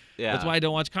sometimes. Yeah. That's why I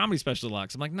don't watch comedy special a lot.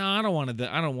 'Cause I'm like, no, I don't want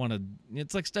to.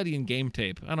 It's like studying game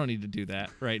tape. I don't need to do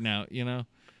that right now, you know?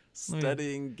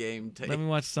 Studying game tape. Let me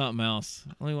watch something else.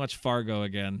 Let me watch Fargo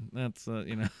again. That's,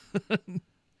 you know.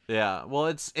 Yeah.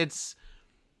 Well,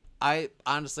 I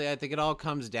think it all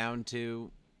comes down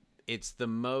to it's the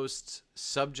most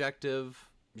subjective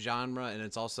genre, and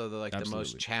it's also the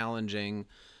most challenging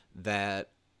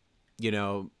that, you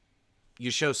know, you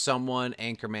show someone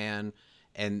Anchorman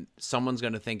and someone's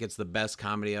going to think it's the best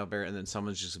comedy ever, and then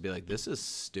someone's just going to be like, this is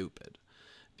stupid.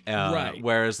 Right.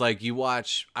 Whereas, like, you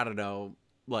watch, I don't know,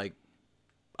 like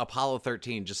Apollo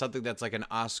 13, just something that's like an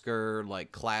Oscar,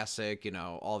 like, classic, you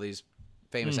know, all these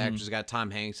famous actors got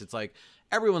Tom Hanks. It's like,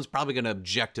 everyone's probably going to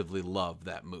objectively love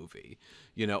that movie,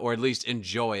 you know, or at least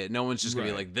enjoy it. No one's just going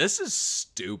to be like, this is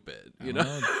stupid, you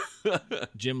know?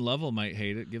 Jim Lovell might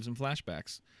hate it. Gives him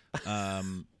flashbacks.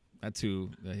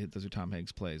 Those are Tom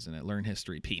Hanks plays in it. Learn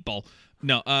history, people.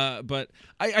 No, but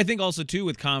I think also too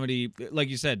with comedy, like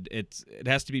you said, it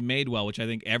has to be made well, which I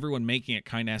think everyone making it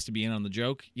kind of has to be in on the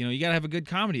joke. You know, you gotta have a good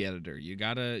comedy editor. You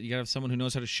gotta have someone who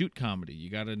knows how to shoot comedy. You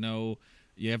gotta know.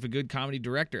 You have a good comedy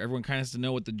director. Everyone kind of has to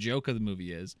know what the joke of the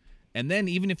movie is. And then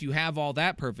even if you have all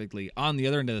that perfectly, on the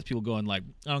other end of this, people going like,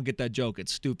 I don't get that joke.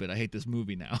 It's stupid. I hate this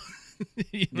movie now.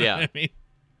 You know what I mean?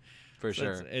 For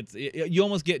sure. You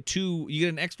almost get you get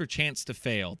an extra chance to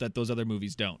fail that those other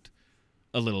movies don't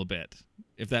a little bit,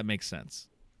 if that makes sense.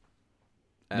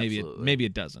 Absolutely. Maybe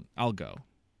it doesn't. I'll go.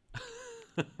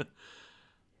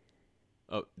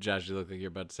 Oh, Josh, you look like you're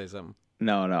about to say something.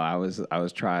 No, I was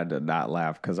trying to not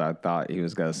laugh because I thought he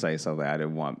was going to say something. I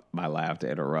didn't want my laugh to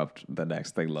interrupt the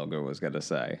next thing Logan was going to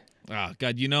say. Oh,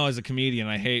 God, you know, as a comedian,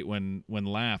 I hate when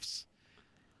laughs.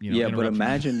 You know, yeah, but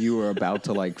imagine you were about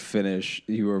to like finish.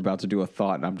 You were about to do a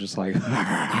thought, and I'm just like, like.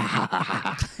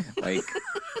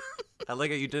 I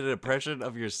like how you did an impression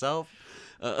of yourself.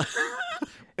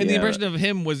 And the impression of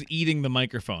him was eating the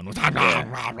microphone.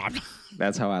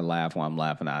 That's how I laugh when I'm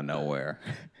laughing out of nowhere.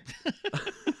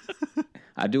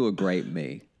 I do a great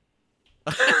me.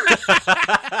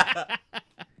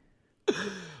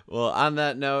 Well, on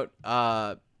that note,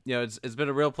 you know, it's been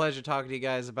a real pleasure talking to you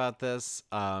guys about this.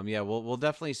 We'll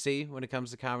definitely see when it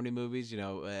comes to comedy movies. You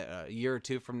know, a year or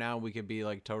two from now, we could be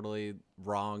like totally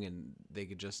wrong, and they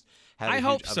could just have a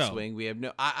huge upswing. We have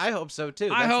no. I hope so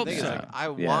too. I hope so. Like, I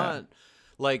want.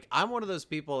 Like, I'm one of those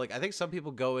people, like, I think some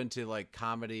people go into, like,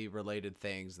 comedy-related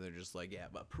things, and they're just like, yeah,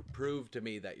 but prove to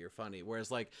me that you're funny. Whereas,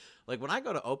 like when I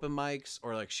go to open mics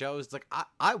or, like, shows, it's like,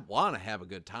 I want to have a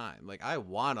good time. Like, I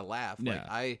want to laugh. Yeah. Like,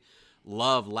 I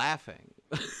love laughing.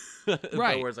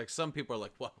 Right. Whereas, like, some people are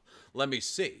like, well, let me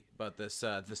see about this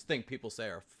thing people say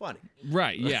are funny.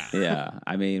 Right, yeah. Yeah,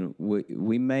 I mean,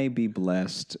 we may be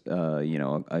blessed, you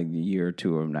know, a year or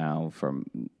two from now from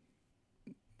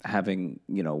having,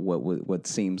 you know, what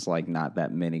seems like not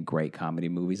that many great comedy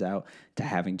movies out to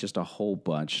having just a whole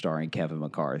bunch starring Kevin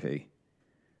McCarthy.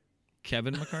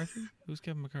 Kevin McCarthy? Who's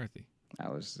Kevin McCarthy? I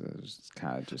was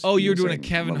kind of just. Oh, you're doing a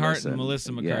Kevin Hart and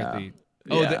Melissa McCarthy.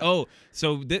 Yeah.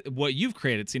 So what you've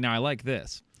created? See, now I like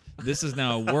this. This is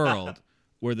now a world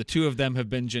where the two of them have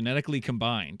been genetically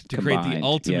combined to create the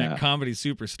ultimate comedy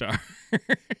superstar.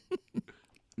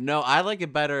 No, I like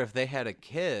it better if they had a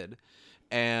kid.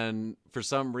 And for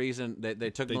some reason, they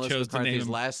took Melissa McCarthy's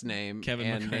last name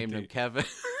and named him Kevin.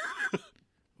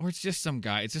 Or it's just some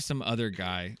guy. It's just some other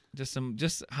guy.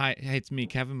 Hi, it's me,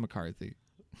 Kevin McCarthy.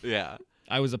 Yeah.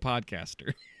 I was a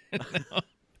podcaster.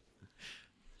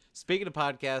 Speaking of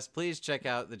podcasts, please check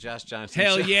out the Josh Johnson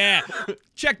Hell Show. Yeah.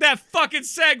 Check that fucking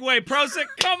segue, Prozac.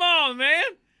 Come on, man.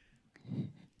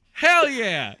 Hell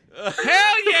yeah.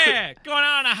 Hell yeah. Going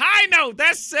on a high note.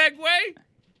 That's segue.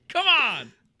 Come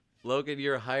on. Logan,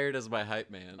 you're hired as my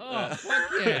hype man. Oh,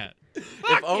 fuck yeah.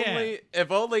 If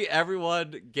only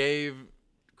everyone gave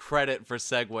credit for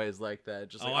segues like that.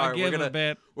 Just like, all right,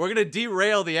 we're gonna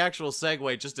derail the actual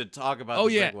segue just to talk about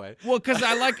the segue. Well, because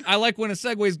I like when a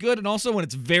segue is good and also when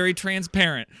it's very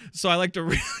transparent. So I like to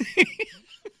really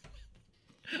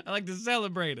I like to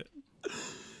celebrate it.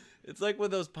 It's like when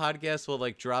those podcasts will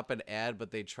like drop an ad, but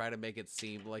they try to make it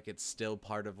seem like it's still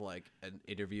part of like an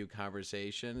interview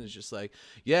conversation. It's just like,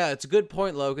 yeah, it's a good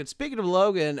point, Logan. Speaking of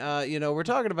Logan, we're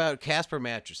talking about Casper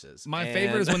mattresses. My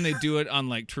favorite is when they do it on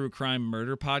like true crime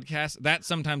murder podcasts. That's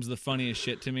sometimes the funniest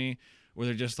shit to me, where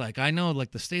they're just like, I know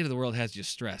like the state of the world has you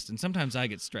stressed, and sometimes I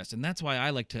get stressed, and that's why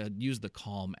I like to use the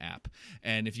Calm app.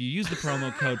 And if you use the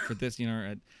promo code for this,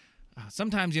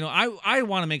 sometimes, I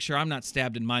want to make sure I'm not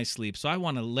stabbed in my sleep, so I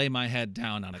want to lay my head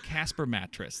down on a Casper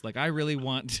mattress. Like, I really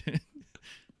want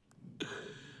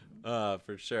to.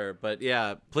 For sure. But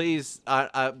yeah, please,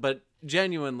 but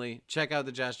genuinely, check out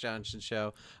the Josh Johnson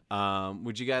Show.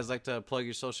 Would you guys like to plug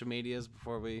your social medias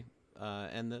before we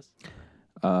end this?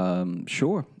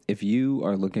 Sure. If you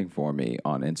are looking for me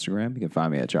on Instagram, you can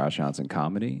find me at Josh Johnson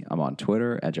Comedy. I'm on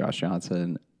Twitter at Josh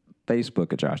Johnson,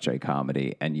 Facebook at Josh J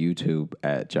Comedy, and YouTube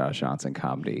at Josh Johnson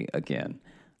Comedy again.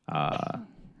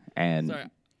 And Sorry.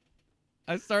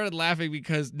 I started laughing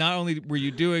because not only were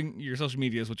you doing your social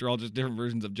medias, which are all just different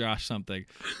versions of Josh something,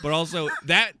 but also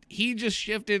that he just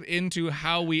shifted into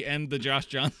how we end the Josh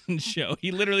Johnson Show.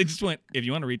 He literally just went, if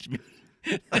you want to reach me.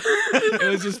 It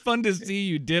was just fun to see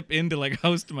you dip into like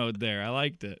host mode there. I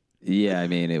liked it. yeah, I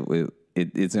mean,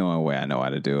 it's the only way I know how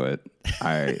to do it.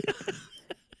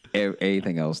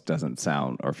 Anything else doesn't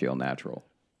sound or feel natural.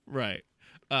 Right.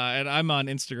 And I'm on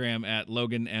Instagram at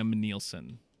Logan M.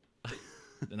 Nielsen.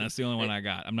 And that's the only one I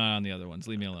got. I'm not on the other ones.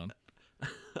 Leave me alone.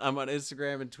 I'm on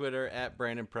Instagram and Twitter at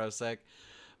Brandon Prosek.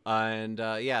 And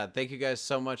thank you guys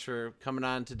so much for coming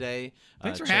on today.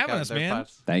 Thanks for check having out us, their man.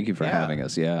 Thank you for having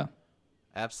us. Yeah.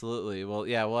 Absolutely. Well,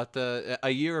 yeah, we'll have to, a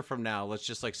year from now, let's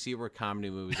just like see where comedy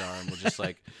movies are, and we'll just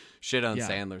like shit on Yeah.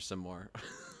 Sandler some more.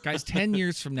 Guys, 10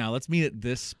 years from now, let's meet at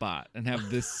this spot and have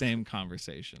this same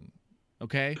conversation.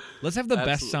 Okay? Let's have the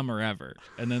best Absolutely. summer ever.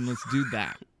 And then let's do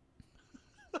that.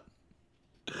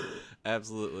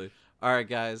 Absolutely. All right,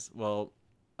 guys. Well,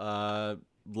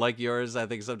 like yours, I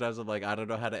think sometimes I'm like, I don't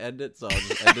know how to end it, so I'll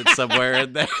just end it somewhere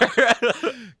in there.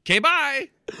 Okay, bye.